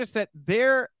and noticed that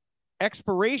their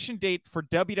expiration date for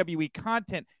WWE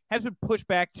content has been pushed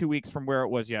back 2 weeks from where it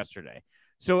was yesterday.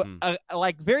 So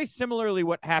very similarly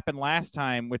what happened last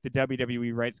time with the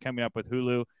WWE rights coming up with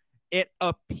Hulu, it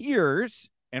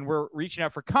appears, and we're reaching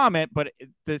out for comment, but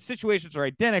the situations are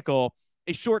identical,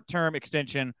 a short-term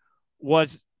extension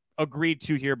was agreed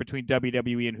to here between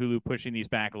WWE and Hulu, pushing these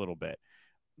back a little bit.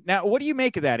 Now, what do you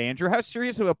make of that, Andrew? How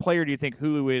serious of a player do you think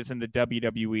Hulu is in the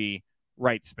WWE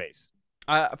rights space?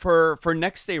 For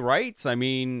next day rights, I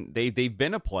mean, they've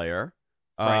been a player.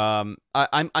 Right.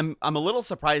 I'm a little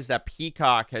surprised that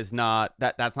Peacock has not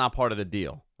that's not part of the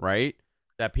deal, right?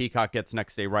 That Peacock gets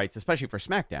next day rights, especially for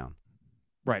SmackDown.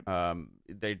 Right.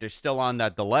 They're still on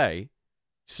that delay.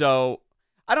 So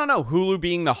I don't know, Hulu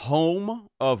being the home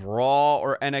of Raw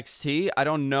or NXT, I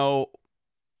don't know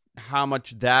how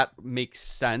much that makes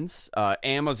sense.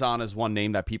 Amazon is one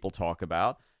name that people talk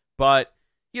about, but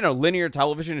linear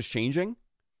television is changing.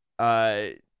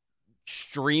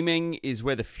 Streaming is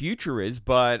where the future is,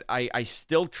 but I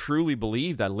still truly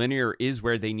believe that linear is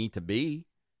where they need to be.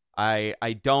 I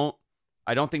don't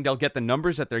think they'll get the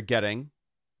numbers that they're getting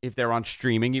if they're on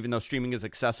streaming, even though streaming is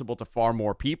accessible to far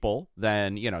more people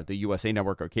than, the USA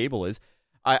Network or cable is.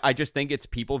 I just think it's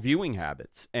people viewing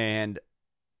habits. And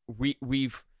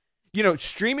we've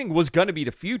streaming was going to be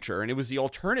the future, and it was the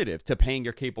alternative to paying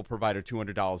your cable provider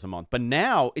 $200 a month. But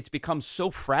now it's become so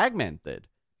fragmented,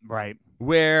 right?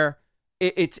 Where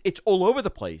it's all over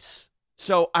the place.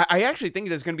 So I actually think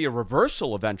there's going to be a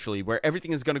reversal eventually, where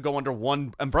everything is going to go under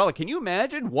one umbrella. Can you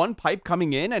imagine one pipe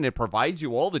coming in and it provides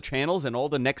you all the channels and all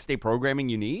the next day programming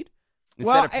you need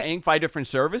instead of paying 5 different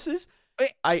services?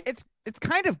 It's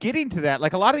kind of getting to that.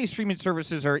 Like, a lot of these streaming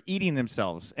services are eating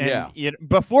themselves. And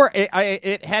before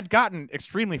it had gotten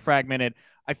extremely fragmented.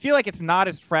 I feel like it's not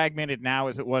as fragmented now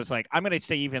as it was, like, I'm going to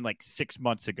say even like 6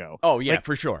 months ago. Oh, yeah,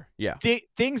 for sure. Yeah.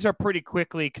 Things are pretty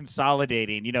quickly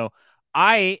consolidating.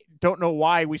 I don't know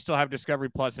why we still have Discovery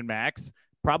Plus and Max,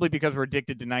 probably because we're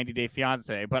addicted to 90 Day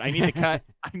Fiance, but I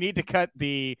need to cut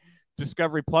the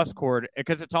Discovery Plus cord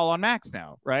because it's all on Max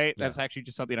now, right? Yeah. That's actually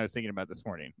just something I was thinking about this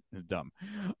morning. It's dumb.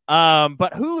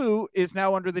 But Hulu is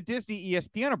now under the Disney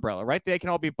ESPN umbrella, right? They can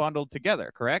all be bundled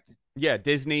together, correct? Yeah,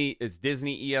 Disney is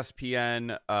Disney,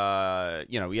 ESPN,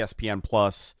 ESPN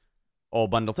Plus, all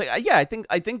bundled. Yeah, I think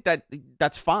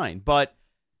that's fine, but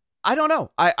I don't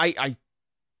know. I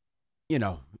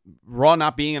Raw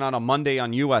not being on a Monday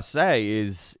on USA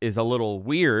is a little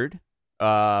weird.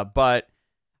 But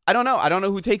I don't know. I don't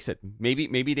know who takes it.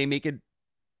 Maybe they make it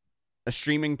a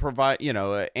streaming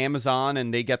Amazon,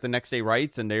 and they get the next day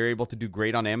rights, and they're able to do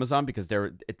great on Amazon because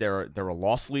they're a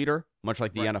loss leader, much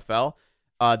like the NFL.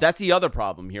 That's the other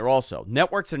problem here. Also,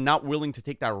 networks are not willing to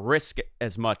take that risk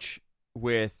as much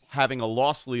with having a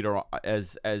loss leader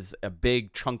as a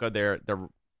big chunk of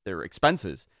their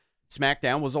expenses.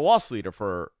 SmackDown was a loss leader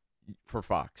for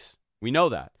Fox. We know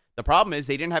that. The problem is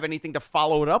they didn't have anything to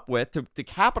follow it up with to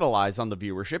capitalize on the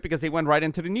viewership because they went right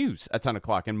into the news at 10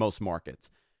 o'clock in most markets.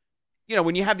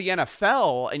 When you have the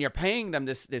NFL and you're paying them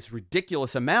this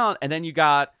ridiculous amount, and then you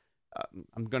got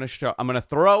I'm gonna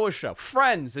throw a show.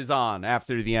 Friends is on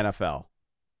after the NFL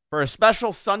for a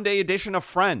special Sunday edition of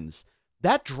Friends.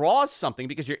 That draws something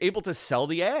because you're able to sell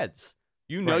the ads.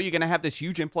 You're going to have this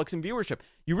huge influx in viewership.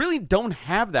 You really don't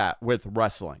have that with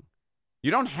wrestling. You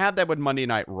don't have that with Monday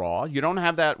Night Raw. You don't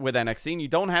have that with NXT. And you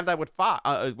don't have that with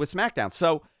SmackDown.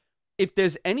 So if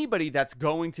there's anybody that's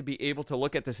going to be able to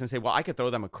look at this and say, well, I could throw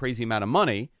them a crazy amount of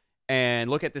money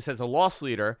and look at this as a loss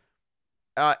leader,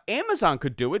 Amazon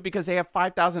could do it because they have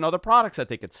 5,000 other products that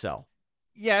they could sell.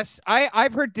 Yes,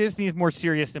 I've heard Disney is more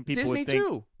serious than people would think. Disney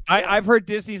too. I've heard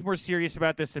Disney's more serious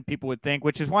about this than people would think,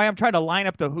 which is why I'm trying to line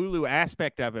up the Hulu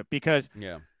aspect of it. Because,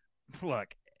 look,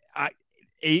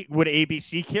 would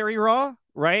ABC carry Raw?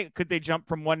 Right? Could they jump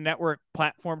from one network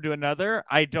platform to another?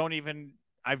 I've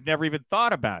never even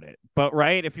thought about it. But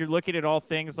right, if you're looking at all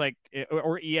things like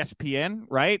or ESPN,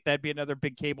 right, that'd be another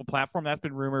big cable platform that's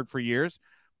been rumored for years.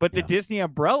 But the Disney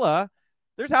umbrella,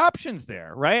 there's options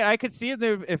there, right? I could see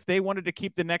if they wanted to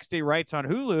keep the next day rights on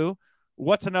Hulu.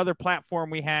 What's another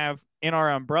platform we have in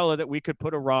our umbrella that we could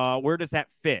put a Raw? Where does that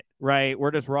fit, right?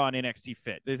 Where does Raw and NXT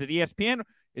fit? Is it ESPN?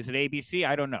 Is it ABC?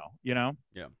 I don't know, Yeah.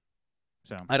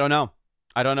 So I don't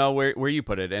know where you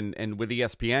put it. And with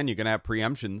ESPN, you're going to have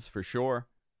preemptions for sure.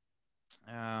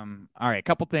 All right, a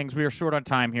couple things. We are short on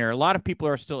time here. A lot of people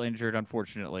are still injured,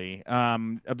 unfortunately.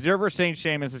 Observer saying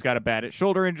Sheamus has got a bad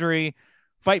shoulder injury.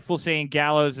 Fightful saying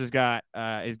Gallows is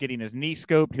getting his knee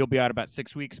scoped. He'll be out about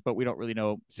 6 weeks, but we don't really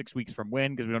know 6 weeks from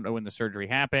when because we don't know when the surgery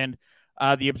happened.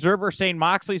 The Observer saying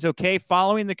Moxley's okay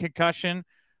following the concussion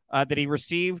that he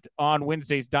received on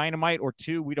Wednesday's Dynamite or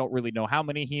two. We don't really know how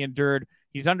many he endured.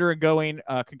 He's undergoing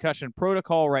concussion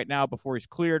protocol right now before he's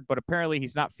cleared, but apparently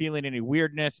he's not feeling any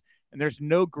weirdness, and there's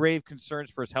no grave concerns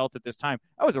for his health at this time.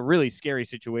 That was a really scary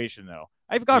situation, though.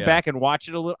 I've gone back and watched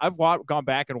it a little. I've gone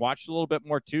back and watched a little bit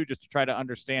more too, just to try to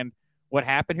understand what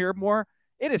happened here more.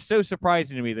 It is so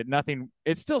surprising to me that nothing.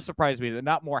 It still surprised me that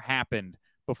not more happened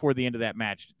before the end of that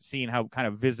match. Seeing how kind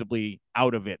of visibly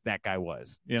out of it that guy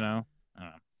was, I don't know.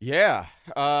 Yeah.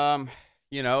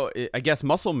 I guess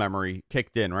muscle memory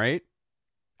kicked in, right?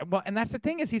 Well, and that's the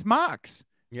thing is he's Mox.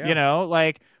 Yeah.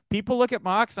 Like people look at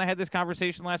Mox. And I had this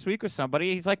conversation last week with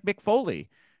somebody. He's like Mick Foley.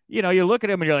 You look at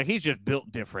him and you're like, he's just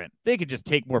built different. They could just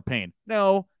take more pain.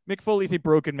 No, Mick Foley's a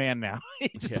broken man now. He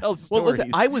just tells stories. Well,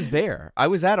 listen, I was there. I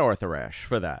was at Arthur Ashe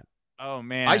for that. Oh,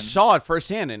 man. I saw it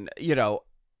firsthand, and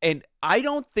I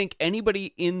don't think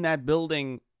anybody in that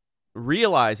building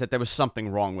realized that there was something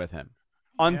wrong with him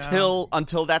until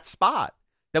that spot.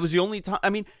 That was the only time. I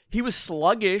mean, he was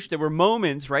sluggish. There were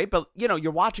moments, right? But,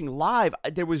 you're watching live.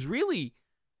 There was really...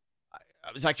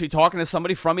 I was actually talking to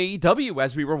somebody from AEW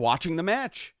as we were watching the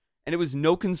match. And it was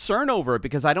no concern over it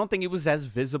because I don't think it was as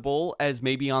visible as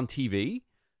maybe on TV.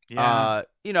 Yeah.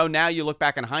 Now you look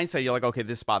back in hindsight, you're like, okay,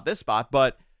 this spot.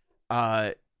 But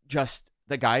just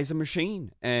the guy's a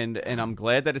machine. And I'm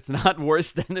glad that it's not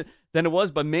worse than it was.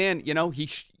 But, man,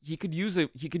 he could use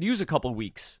a couple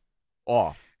weeks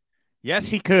off. Yes,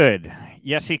 he could.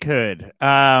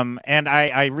 And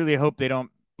I really hope they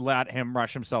don't let him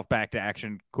rush himself back to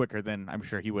action quicker than I'm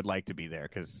sure he would like to be there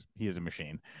because he is a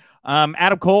machine.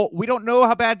 Adam Cole, we don't know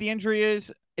how bad the injury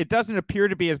is. It doesn't appear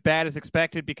to be as bad as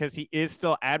expected because he is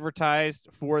still advertised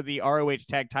for the ROH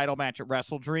tag title match at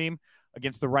Wrestle Dream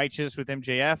against the Righteous with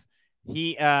MJF.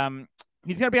 He's going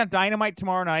to be on Dynamite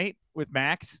tomorrow night with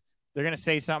Max. They're going to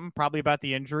say something probably about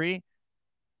the injury.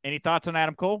 Any thoughts on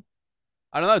Adam Cole?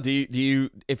 I don't know. Do you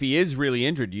if he is really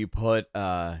injured, do you put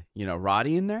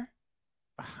Roddy in there?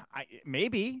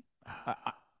 Maybe.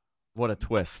 What a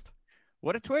twist.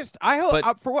 What a twist! I hope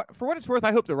But, for what it's worth,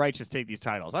 I hope the Righteous take these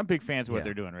titles. I'm big fans of what Yeah.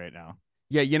 they're doing right now.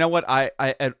 Yeah, you know what? I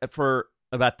for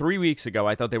about 3 weeks ago,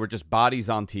 I thought they were just bodies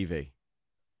on TV,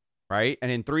 right?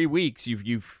 And in 3 weeks,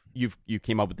 you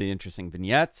came up with the interesting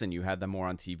vignettes, and you had them more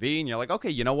on TV, and you're like, okay,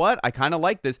 you know what? I kind of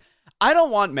like this. I don't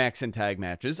want Max in tag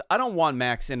matches. I don't want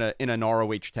Max in an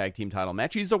ROH tag team title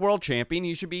match. He's a world champion.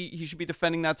 He should be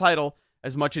defending that title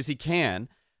as much as he can.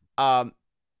 I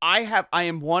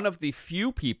am one of the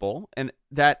few people and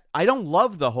that I don't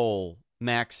love the whole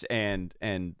Max and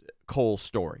Cole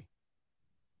story.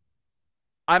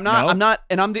 I'm not,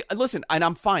 and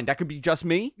I'm fine. That could be just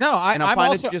me. No, I'm I'm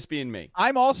fine also, with just being me.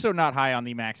 I'm also not high on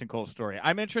the Max and Cole story.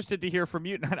 I'm interested to hear from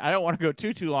you. I don't want to go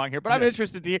too long here, but I'm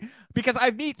interested to hear, because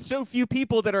I meet so few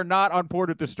people that are not on board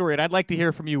with the story, and I'd like to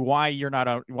hear from you why you're not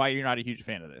a huge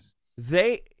fan of this.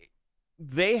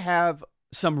 They have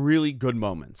some really good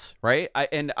moments, right?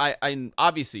 I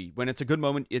obviously when it's a good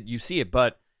moment, you see it,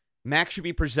 but Max should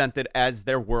be presented as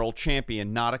their world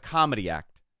champion, not a comedy act.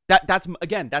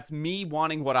 That's me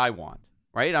wanting what I want,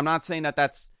 right? I'm not saying that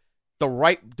that's the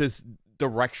right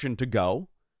direction to go,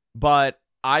 but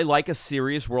I like a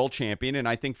serious world champion, and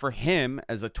I think for him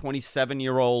as a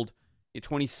 27-year-old,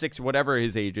 26, whatever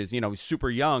his age is, he's super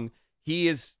young. He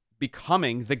is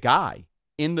becoming the guy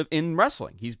in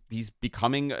wrestling. He's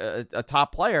becoming a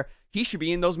top player. He should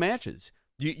be in those matches.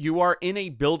 You are in a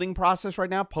building process right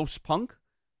now, post-Punk.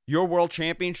 Your world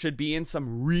champion should be in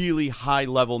some really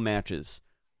high-level matches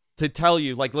to tell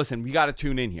you, like, listen, we got to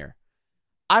tune in here.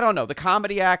 I don't know. The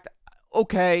comedy act,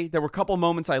 okay, there were a couple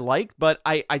moments I liked, but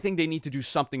I think they need to do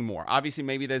something more. Obviously,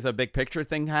 maybe there's a big picture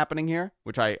thing happening here,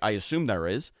 which I assume there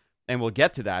is, and we'll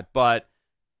get to that, but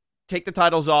take the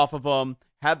titles off of them,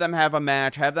 have them have a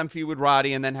match, have them feud with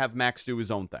Roddy, and then have Max do his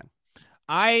own thing.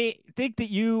 I think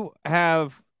you've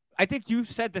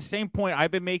said the same point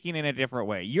I've been making in a different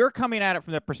way. You're coming at it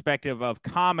from the perspective of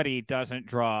comedy doesn't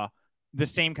draw the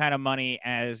same kind of money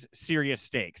as serious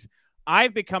stakes.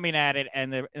 I've been coming at it in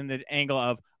the angle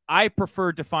of I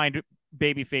prefer defined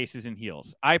baby faces and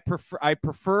heels. I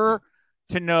prefer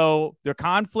to know the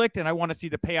conflict, and I want to see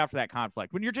the payoff for that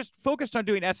conflict. When you're just focused on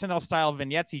doing SNL style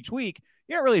vignettes each week,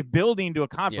 you're not really building to a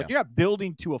conflict. Yeah. You're not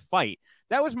building to a fight.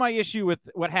 That was my issue with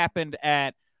what happened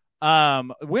at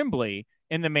Wembley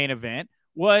in the main event.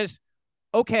 Was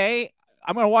okay,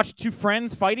 I'm going to watch two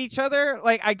friends fight each other.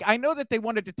 Like, I know that they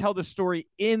wanted to tell the story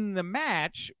in the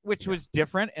match, which was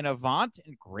different and avant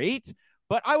and great,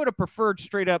 but I would have preferred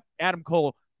straight up Adam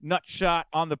Cole nut shot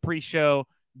on the pre-show,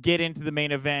 get into the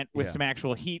main event with some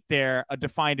actual heat there, a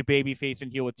defined baby face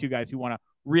and heel with two guys who want to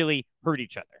really hurt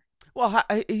each other. Well,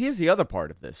 here's the other part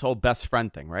of this whole best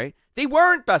friend thing, right? They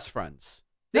weren't best friends.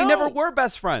 They never were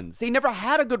best friends. They never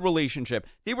had a good relationship.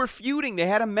 They were feuding. They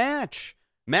had a match.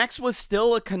 Max was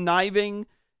still a conniving,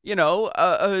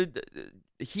 a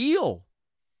heel.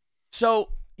 So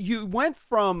you went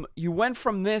from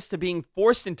this to being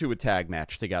forced into a tag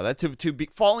match together to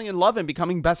falling in love and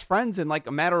becoming best friends in like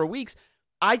a matter of weeks.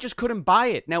 I just couldn't buy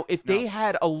it. Now, if they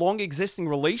had a long existing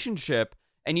relationship,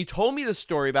 and you told me the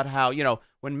story about how,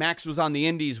 when Max was on the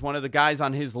Indies, one of the guys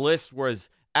on his list was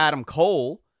Adam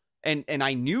Cole, and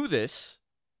I knew this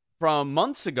from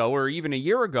months ago or even a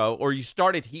year ago, or you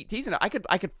started teasing it,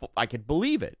 I could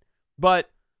believe it.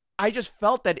 But I just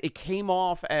felt that it came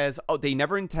off as, they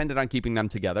never intended on keeping them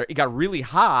together. It got really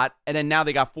hot, and then now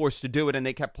they got forced to do it, and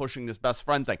they kept pushing this best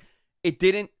friend thing. It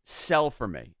didn't sell for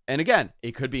me. And again,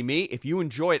 it could be me. If you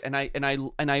enjoy it, and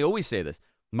I always say this,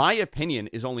 my opinion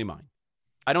is only mine.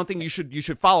 I don't think you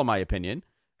should follow my opinion.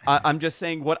 I'm just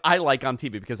saying what I like on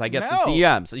TV because I get the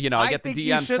DMs. I get the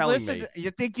DMs telling me.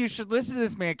 You think you should listen to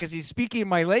this man because he's speaking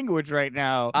my language right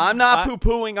now. I'm not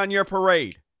poo-pooing on your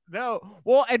parade. No.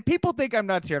 Well, and people think I'm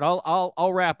nuts here. And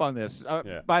I'll wrap on this.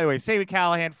 By the way, Sammy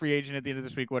Callahan, free agent at the end of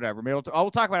this week, whatever. Maybe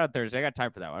we'll talk about it on Thursday. I got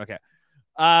time for that one. Okay.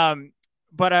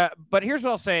 But here's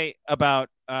what I'll say about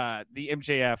the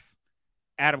MJF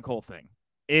Adam Cole thing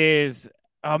is,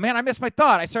 oh man, I missed my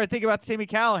thought. I started thinking about Sammy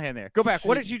Callahan there. Go back.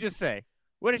 What did you just say?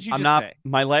 What did you say?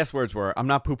 My last words were, I'm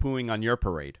not poo-pooing on your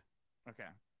parade. Okay.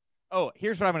 Oh,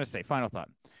 here's what I'm going to say. Final thought.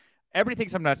 Everybody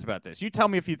thinks I'm nuts about this. You tell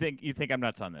me if you think I'm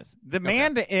nuts on this. The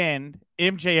man to end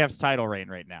MJF's title reign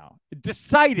right now,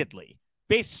 decidedly,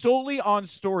 based solely on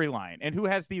storyline, and who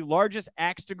has the largest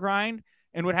axe to grind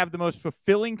and would have the most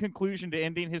fulfilling conclusion to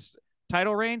ending his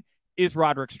title reign, is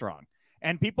Roderick Strong.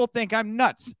 And people think I'm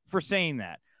nuts for saying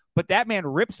that. But that man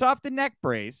rips off the neck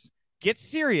brace, gets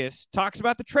serious, talks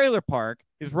about the trailer park,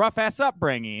 his rough-ass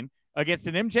upbringing against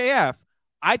an MJF.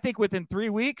 I think within 3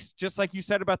 weeks, just like you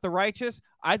said about the Righteous,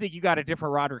 I think you got a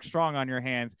different Roderick Strong on your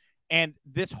hands. And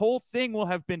this whole thing will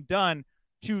have been done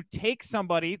to take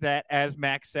somebody that, as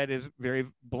Max said, is very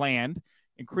bland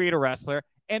and create a wrestler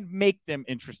and make them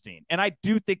interesting. And I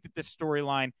do think that this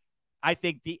storyline, I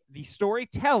think the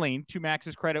storytelling, to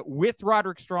Max's credit, with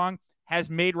Roderick Strong has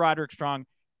made Roderick Strong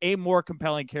a more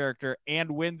compelling character.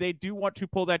 And when they do want to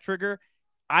pull that trigger,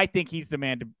 I think he's the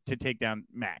man to take down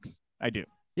Max. I do.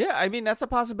 Yeah, I mean, that's a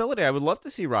possibility. I would love to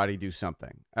see Roddy do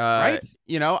something. Right?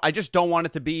 I just don't want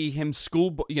it to be him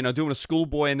doing a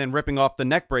schoolboy and then ripping off the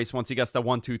neck brace once he gets the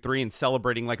 1, 2, 3 and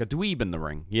celebrating like a dweeb in the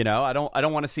ring. I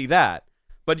don't want to see that.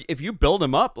 But if you build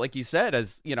him up, like you said,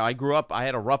 as I grew up, I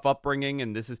had a rough upbringing,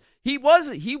 and he was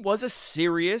a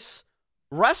serious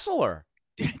wrestler.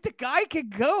 The guy can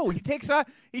go. He takes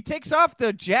off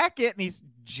the jacket and he's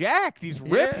jacked. He's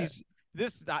ripped.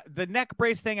 Yeah. The neck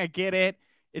brace thing. I get it.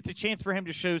 It's a chance for him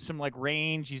to show some like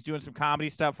range. He's doing some comedy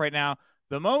stuff right now.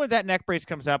 The moment that neck brace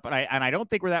comes up, and I don't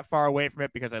think we're that far away from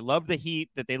it, because I love the heat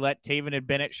that they let Taven and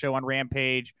Bennett show on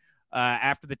Rampage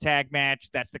after the tag match.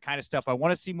 That's the kind of stuff I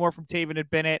want to see more from Taven and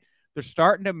Bennett. They're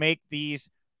starting to make these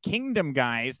Kingdom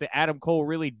guys that Adam Cole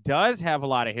really does have a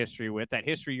lot of history with. That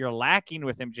history you're lacking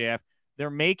with MJF. They're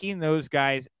making those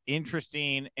guys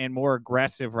interesting and more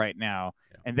aggressive right now.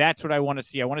 Yeah. And that's what I want to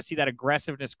see. I want to see that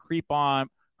aggressiveness creep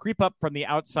up from the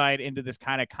outside into this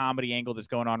kind of comedy angle that's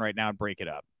going on right now and break it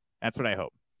up. That's what I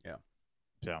hope. Yeah.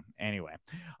 So anyway,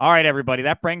 all right, everybody,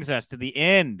 that brings us to the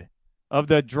end of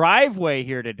the driveway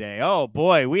here today. Oh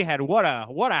boy, we had what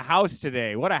a house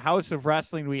today. What a house of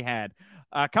wrestling we had.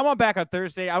 Come on back on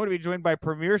Thursday. I'm going to be joined by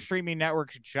Premier Streaming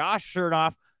Network's Josh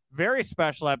Chernoff. Very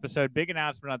special episode. Big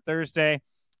announcement on Thursday.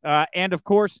 And of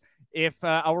course, if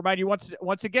I'll remind you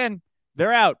once again,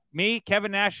 they're out. Me,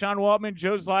 Kevin Nash, Sean Waltman,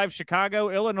 Joe's Live, Chicago,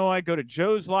 Illinois. Go to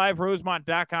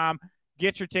joeslive.rosemont.com.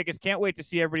 Get your tickets. Can't wait to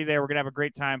see everybody there. We're going to have a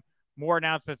great time. More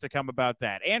announcements to come about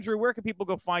that. Andrew, where can people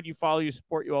go find you, follow you,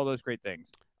 support you, all those great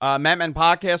things? Madman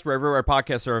Podcast, wherever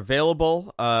podcasts are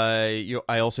available. I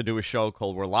also do a show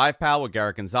called We're Live, Pal, with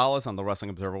Garrett Gonzalez on the Wrestling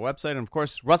Observer website. And, of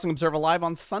course, Wrestling Observer Live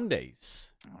on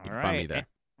Sundays. All right. Find me there.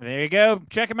 There you go.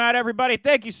 Check them out, everybody.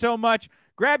 Thank you so much.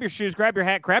 Grab your shoes, grab your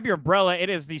hat, grab your umbrella.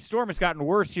 The storm has gotten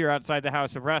worse here outside the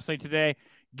House of Wrestling today.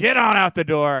 Get on out the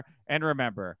door. And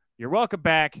remember, you're welcome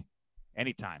back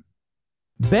anytime.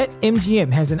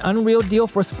 BetMGM has an unreal deal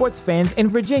for sports fans in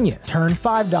Virginia. Turn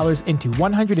 $5 into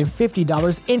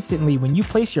 $150 instantly when you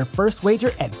place your first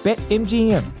wager at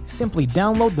BetMGM. Simply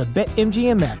download the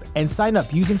BetMGM app and sign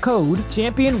up using code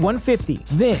Champion150.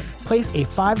 Then, place a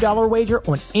 $5 wager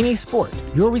on any sport.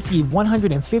 You'll receive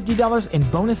 $150 in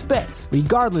bonus bets,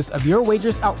 regardless of your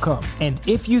wager's outcome. And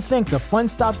if you think the fun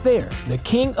stops there, the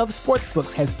king of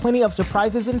sportsbooks has plenty of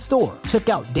surprises in store. Check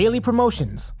out daily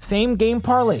promotions, same-game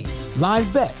parlays, live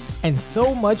bets, and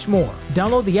so much more.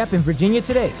 Download the app in Virginia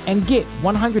today and get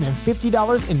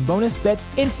 $150 in bonus bets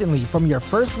instantly from your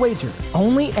first wager.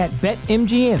 Only at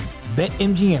BetMGM.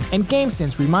 BetMGM and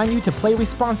GameSense remind you to play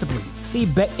responsibly. See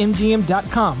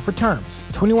BetMGM.com for terms.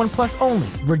 21 plus only.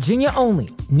 Virginia only.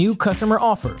 New customer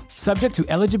offer. Subject to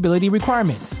eligibility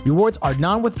requirements. Rewards are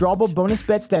non-withdrawable bonus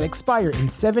bets that expire in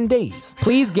 7 days.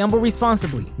 Please gamble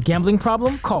responsibly. Gambling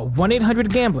problem? Call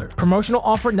 1-800-GAMBLER. Promotional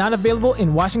offer not available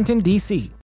in Washington, D.C.